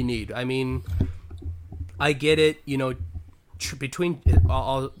not what we need. I mean, I get it, between,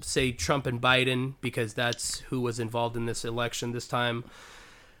 I'll say Trump and Biden, because that's who was involved in this election this time.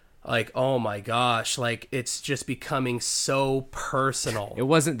 Like, oh my gosh, like, it's just becoming so personal. It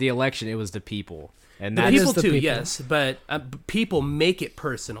wasn't the election, it was the people. And The that's people the too, people. yes, but people make it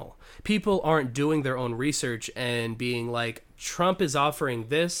personal. People aren't doing their own research and being like, Trump is offering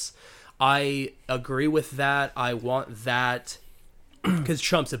this. I agree with that. I want that, because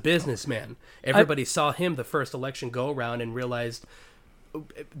Trump's a businessman. Everybody saw him the first election go around and realized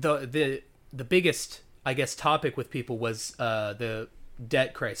the biggest, I guess, topic with people was the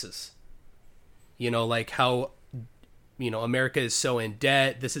debt crisis. Like how America is so in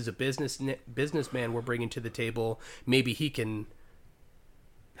debt. This is a businessman we're bringing to the table. Maybe he can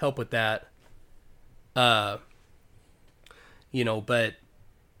help with that. But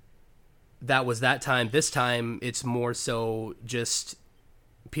that was that time. This time, it's more so just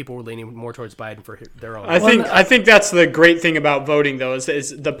people were leaning more towards Biden for their own. I think that's the great thing about voting, though, is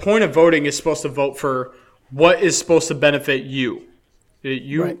the point of voting is supposed to vote for what is supposed to benefit you.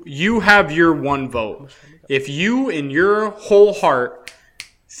 You have your one vote. If you, in your whole heart,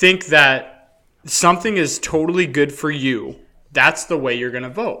 think that something is totally good for you, that's the way you're going to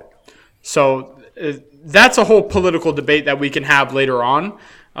vote. So that's a whole political debate that we can have later on.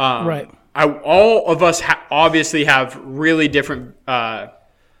 Right. All of us obviously have really different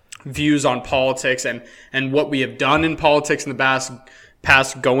views on politics and what we have done in politics in the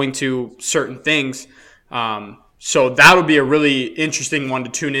past going to certain things. So that'll be a really interesting one to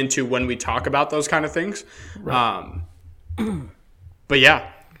tune into when we talk about those kind of things. Right. But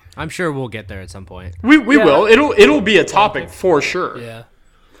yeah, I'm sure we'll get there at some point. We will. It'll be a topic for sure. Yeah.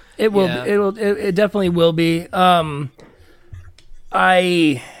 It will. Yeah. It definitely will be.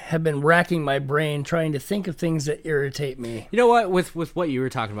 I have been racking my brain trying to think of things that irritate me. You know what? With what you were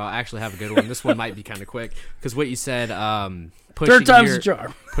talking about, I actually have a good one. This one might be kind of quick because what you said, third time's a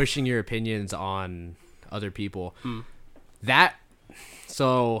charm. Pushing your opinions on other people. I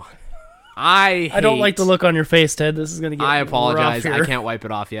don't like the look on your face, Ted. This is gonna get. I apologize. rough here. I can't wipe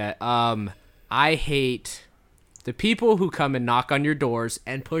it off yet. I hate the people who come and knock on your doors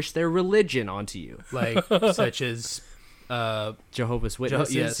and push their religion onto you, Like such as Jehovah's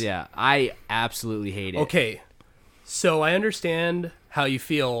Witnesses. Yes. Yeah, I absolutely hate it. Okay, so I understand how you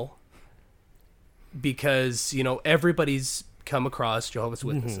feel because everybody's come across Jehovah's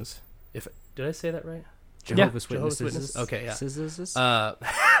Witnesses. Did I say that right? Jehovah's Jehovah's Witnesses. Okay, yeah. Witnesses?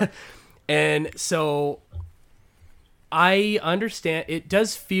 And so I understand it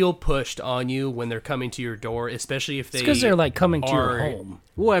does feel pushed on you when they're coming to your door, especially if It's because they're like coming to your are- home.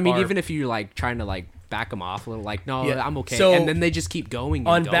 Well, I mean, even if you're like trying to like back them off a little, like, no, Yeah. I'm okay, So, and then they just keep going.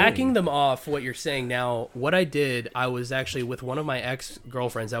 on And going. backing them off what you're saying now, what I did, I was actually with one of my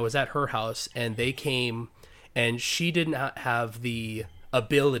ex-girlfriends. I was at her house and they came and she did not have the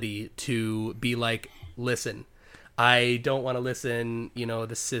ability to be like, listen, I don't want to listen,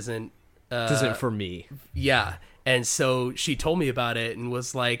 this isn't for me. yeah. And so she told me about it and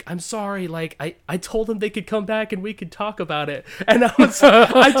was like, I'm sorry, like I told them they could come back and we could talk about it. And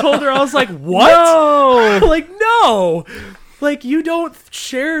I told her, I was like, what? No! Like, no. Like, you don't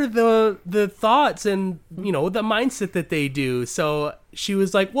share the thoughts and, the mindset that they do. So she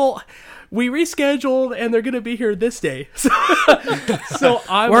was like, well, we rescheduled and they're going to be here this day. So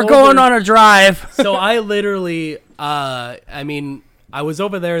We're going on a drive. So I literally, I was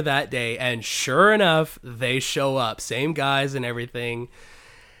over there that day, and sure enough, they show up. Same guys and everything.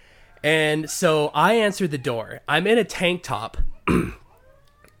 And so I answered the door. I'm in a tank top,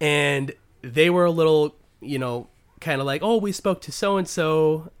 and they were a little, kind of like, oh, we spoke to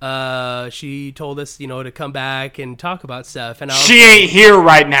so-and-so. She told us, to come back and talk about stuff. And She ain't here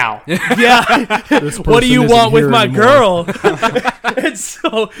right now. yeah. What do you want with my girl? And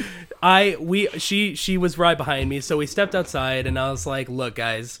so she was right behind me. So we stepped outside and I was like, look,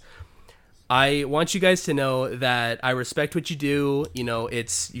 guys, I want you guys to know that I respect what you do.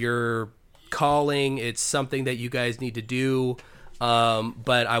 It's your calling. It's something that you guys need to do.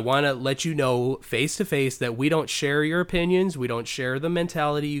 But I want to let you know face to face that we don't share your opinions. We don't share the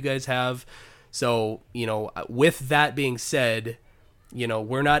mentality you guys have. So, with that being said,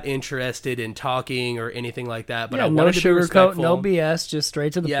 we're not interested in talking or anything like that. But I no wanted to be sugarcoat, respectful. no BS, just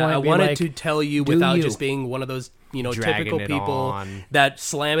straight to the point. I be wanted like, to tell you do without you. just being one of those, Dragging typical it people on. that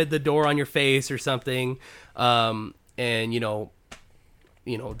slammed the door on your face or something. And,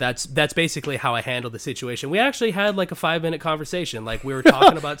 that's basically how I handled the situation. We actually had like a 5-minute conversation. Like we were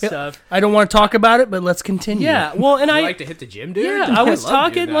talking about stuff. I don't want to talk about it, but let's continue. Yeah. Well, and You like to hit the gym, dude? Yeah, I was love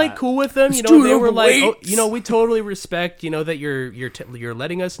talking doing like that. cool with them. do it They were over like, weights. we totally respect, that you're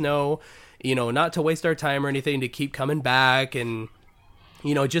letting us know, not to waste our time or anything, to keep coming back and,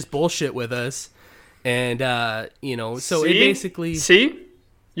 just bullshit with us. And, so it basically. See?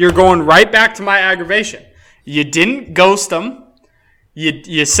 You're going right back to my aggravation. You didn't ghost them.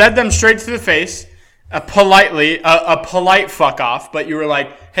 You said them straight to the face, a polite fuck off, but you were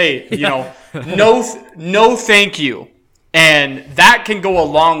like, hey, no thank you. And that can go a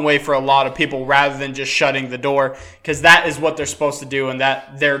long way for a lot of people rather than just shutting the door, because that is what they're supposed to do, and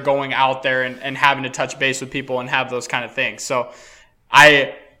that they're going out there and having to touch base with people and have those kind of things. So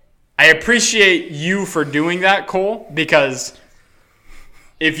I appreciate you for doing that, Cole, because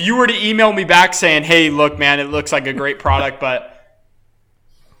if you were to email me back saying, hey, look, man, it looks like a great product, but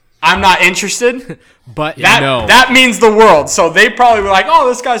I'm not interested. But That means the world. So they probably were like, oh,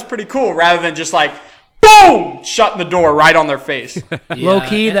 this guy's pretty cool, rather than just like, boom, shutting the door right on their face. Low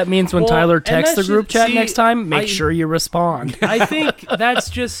key, that means when Tyler texts the group chat see, next time, make sure you respond. I think that's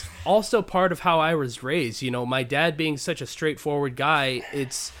just also part of how I was raised. My dad being such a straightforward guy,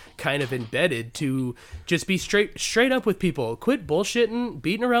 it's kind of embedded to just be straight up with people. Quit bullshitting,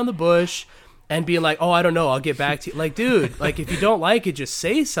 beating around the bush, and being like, oh, I don't know, I'll get back to you. Like, dude, like if you don't like it, just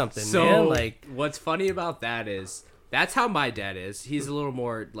say something, man. Like, what's funny about that is that's how my dad is. He's a little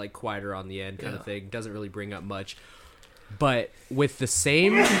more like quieter on the end kind of thing. Doesn't really bring up much. But with the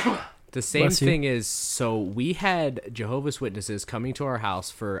same thing is, so we had Jehovah's Witnesses coming to our house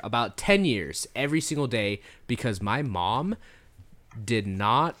for about 10 years every single day because my mom did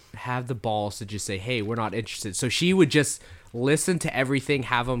not have the balls to just say, hey, we're not interested. So she would just listen to everything,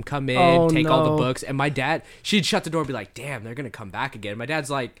 have them come in, take all the books. And my dad, she'd shut the door and be like, damn, they're going to come back again. My dad's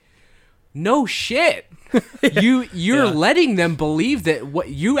like, no shit. You're letting them believe that what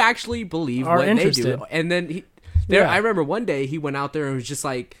you actually believe Are what interested. they do. And then I remember one day he went out there and was just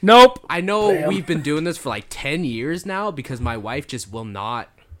like, Nope. I know we've been doing this for like 10 years now because my wife just will not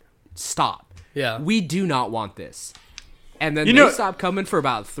stop. Yeah. We do not want this. And then they stopped coming for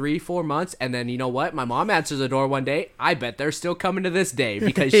about 3-4 months. And then you know what? My mom answers the door one day. I bet they're still coming to this day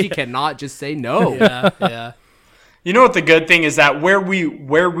because she cannot just say no. yeah. You know what the good thing is, that where we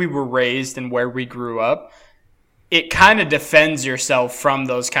were raised and where we grew up, it kind of defends yourself from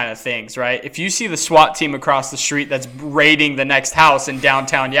those kind of things, right? If you see the SWAT team across the street that's raiding the next house in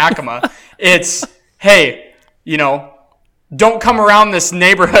downtown Yakima, it's, hey, don't come around this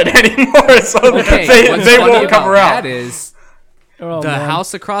neighborhood anymore. So they won't come around. That is the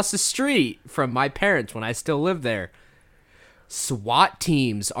house across the street from my parents when I still lived there. SWAT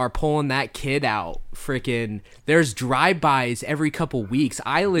teams are pulling that kid out. Freaking, there's drive-bys every couple weeks.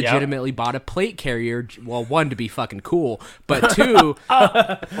 I legitimately bought a plate carrier. Well, one, to be fucking cool, but two,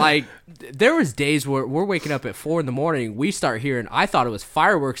 like, there was days where we're waking up at 4 in. We start hearing, I thought it was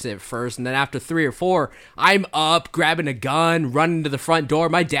fireworks at first, and then after 3 or 4, I'm up grabbing a gun, running to the front door.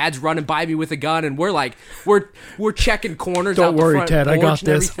 My dad's running by me with a gun, and we're like, we're checking corners. Don't out the worry, front Ted. I porch got and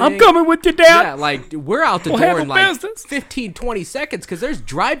this. everything. I'm coming with you, Dad. Yeah, like, we're out the We'll door handle in like business. 15-20 seconds because there's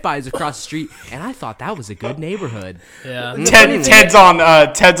drive-bys across the street, and I thought that was a good neighborhood. Yeah. Ted's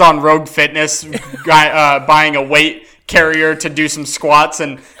on Rogue Fitness, buying a weight carrier to do some squats,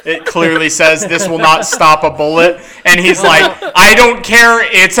 and it clearly says this will not stop a bullet, and he's like, I don't care,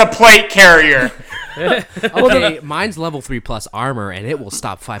 it's a plate carrier. Okay, mine's level 3+ armor, and it will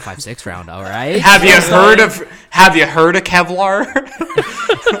stop 5.56 round. All right. Have you heard of Kevlar?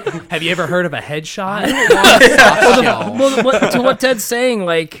 Have you ever heard of a headshot? To what Ted's saying,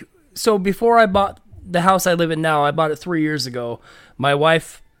 like, so before I bought the house I live in now, I bought it 3 years ago. My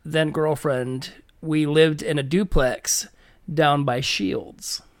wife, then girlfriend, we lived in a duplex down by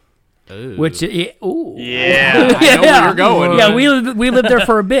Shields. Ooh. Which, Yeah, I know where you're going. Yeah, we lived there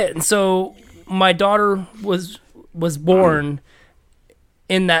for a bit, and so my daughter was born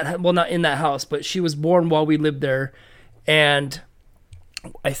in that, well, not in that house, but she was born while we lived there, and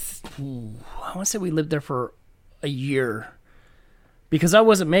I want to say we lived there for a year because I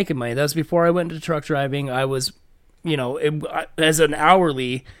wasn't making money. That was before I went into truck driving. I was, as an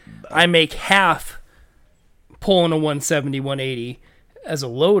hourly, I make half pulling a 170, 180 as a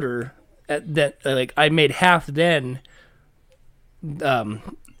loader. I made half then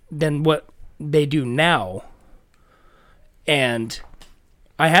than what they do now, and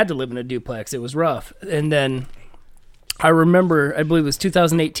I had to live in a duplex. It was rough, and then I remember, I believe it was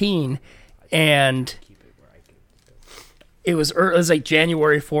 2018, and it was like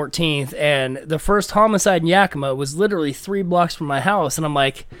January 14th, and the first homicide in Yakima was literally 3 blocks from my house, and I'm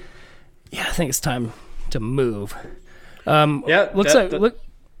like, yeah, I think it's time to move. Looks like look.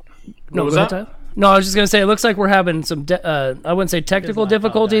 No, was that? No, I was just gonna say it looks like we're having some. I wouldn't say technical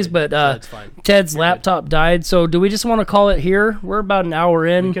difficulties, but that's fine. Ted's laptop died. So do we just want to call it here? We're about an hour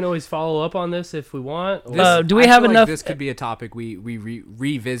in. We can always follow up on this if we want. Do we have enough? This could be a topic we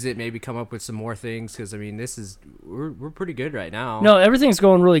revisit, maybe come up with some more things, because I mean, we're pretty good right now. No, everything's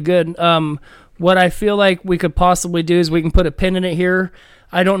going really good. What I feel like we could possibly do is we can put a pin in it here.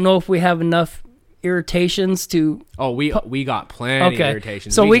 I don't know if we have enough irritations to. Oh, we got plenty of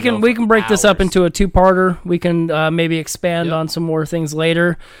irritations. So we can break this up hours. into a 2-parter. We can maybe expand on some more things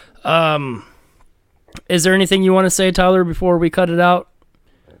later. Is there anything you want to say, Tyler, before we cut it out?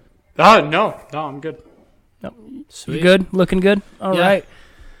 No, I'm good. Sweet. You good? Looking good? All right.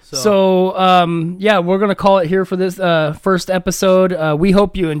 So we're going to call it here for this first episode. We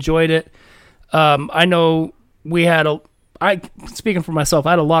hope you enjoyed it. I know we had speaking for myself,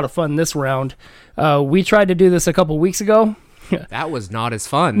 I had a lot of fun this round. We tried to do this a couple weeks ago. That was not as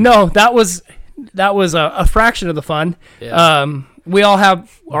fun. No, that was a fraction of the fun. Yeah. We all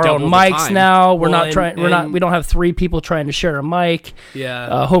have our Double own the mics time. now. We don't have 3 people trying to share a mic.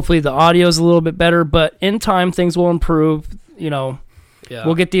 Yeah. Hopefully the audio's a little bit better, but in time things will improve. We'll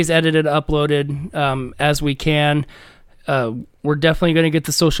get these edited, uploaded as we can. We're definitely going to get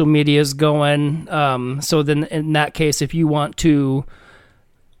the social medias going. So then in that case, if you want to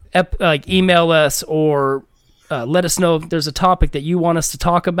email us or let us know if there's a topic that you want us to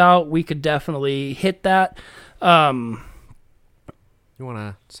talk about, we could definitely hit that. You want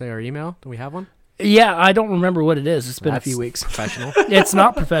to say our email? Do we have one? Yeah, I don't remember what it is. It's been a few weeks. Professional. It's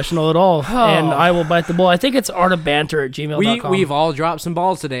not professional at all, and I will bite the bullet. I think it's artofbanter@gmail.com. We've all dropped some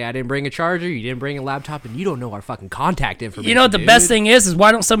balls today. I didn't bring a charger. You didn't bring a laptop, and you don't know our fucking contact information. You know what the dude. best thing is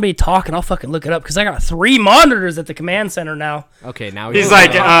why don't somebody talk and I'll fucking look it up, because I got 3 monitors at the command center now. Okay, now He's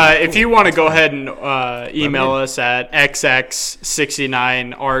like, if you want to go ahead and email us at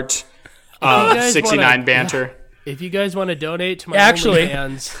xx69art guys 69 banter. If you guys want to donate to my Actually-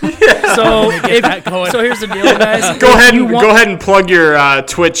 OnlyFans, So that going. so here's the deal, guys. Go ahead and plug your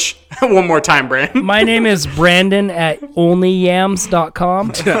Twitch one more time, Brandon. My name is Brandon at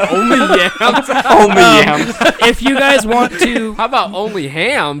onlyyams.com. Only yams. If you guys want to, How about only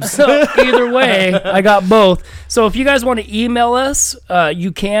hams? either way, I got both. So if you guys want to email us,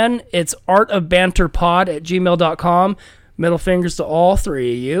 you can. It's artofbanterpod@gmail.com. Middle fingers to all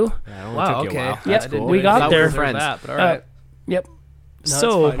 3 of you. Wow, okay. Yep, we got there. Friends. That, but all right. Yep. it's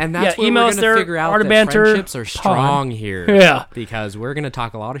So fine. And that's where email we're us going there. to figure out Art of that Banter friendships are Pod. strong here. Yeah. Because we're going to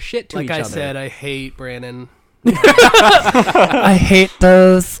talk a lot of shit to Like each I other. said, I hate Brandon. I hate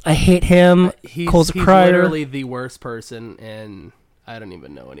those. I hate him. Cole's a He's crier. literally the worst person, and I don't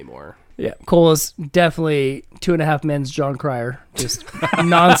even know anymore. Yeah, Cole is definitely 2.5 men's John Cryer, just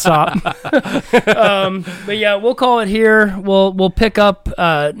nonstop. But yeah, we'll call it here. We'll pick up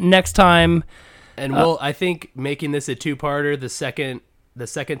next time. And I think making this a 2-parter, the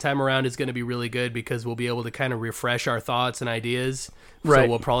second time around is going to be really good, because we'll be able to kind of refresh our thoughts and ideas. Right. So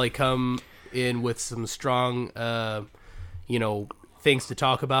we'll probably come in with some strong, things to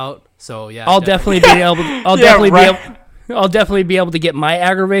talk about. So yeah, I'll definitely be able. I'll definitely be able to get my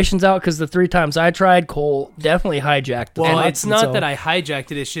aggravations out, because the 3 times I tried, Cole definitely hijacked the Well, thoughts, it's and not so- that I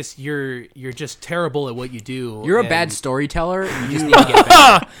hijacked it. It's just you're just terrible at what you do. You're a and bad storyteller. You just need to get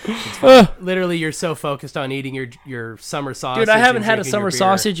better. Literally, you're so focused on eating your summer sausage. Dude, I haven't and had a drinking summer your beer.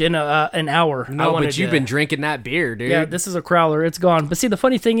 sausage in an hour. No, wanted but you've to- been drinking that beer, dude. Yeah, this is a crowler. It's gone. But see, the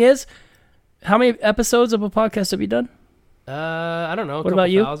funny thing is, how many episodes of a podcast have you done? I don't know. What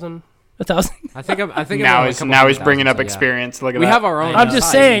about you? 1,000? 1,000. I think I'm Now on a he's couple bringing up 100,000, so yeah. experience. Look at We that. have our own. I'm just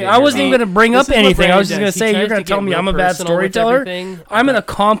side saying, to I wasn't hear. even going to bring This up is what anything. I was Brandon just does. going to say, He you're tries going to to tell get me real I'm a bad personal with storyteller. everything. I'm an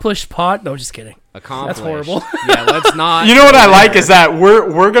accomplished pot. No, just kidding. Accomplished. That's horrible. Yeah, let's not. You know what I like is that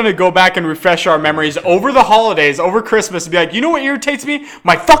we're gonna go back and refresh our memories over the holidays, over Christmas, and be like, you know what irritates me?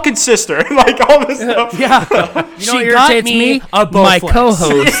 My fucking sister, like all this stuff. Yeah, You know what irritates me? My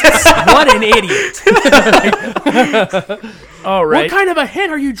co-host. What an idiot! All right. What kind of a hit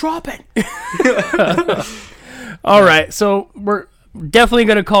are you dropping? All right, so we're definitely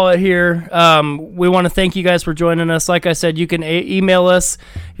going to call it here. We want to thank you guys for joining us. Like I said, you can email us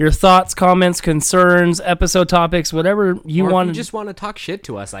your thoughts, comments, concerns, episode topics, whatever you Or if want. you just want to talk shit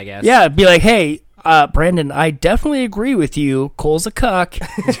to us, I guess. Yeah, be like, hey, Brandon, I definitely agree with you. Cole's a cuck,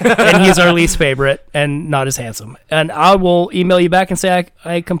 and he's our least favorite and not as handsome. And I will email you back and say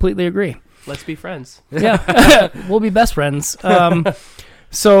I completely agree. Let's be friends. Yeah, we'll be best friends.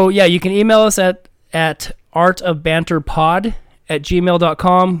 So yeah, you can email us at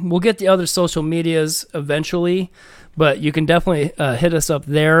artofbanterpod@gmail.com. We'll get the other social medias eventually, but you can definitely hit us up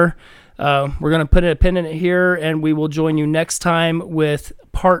there. We're going to put a pin in it here, and we will join you next time with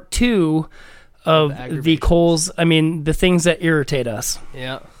part 2 of the things that irritate us.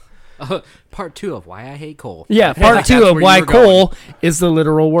 Yeah. Part 2 of why I hate coal. Yeah, part 2 of why coal is the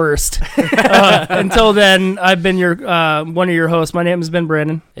literal worst. Until then, I've been your one of your hosts. My name has been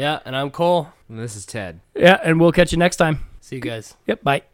Brandon. Yeah, and I'm Cole. And this is Ted. Yeah, and we'll catch you next time. See you guys. Yep, bye.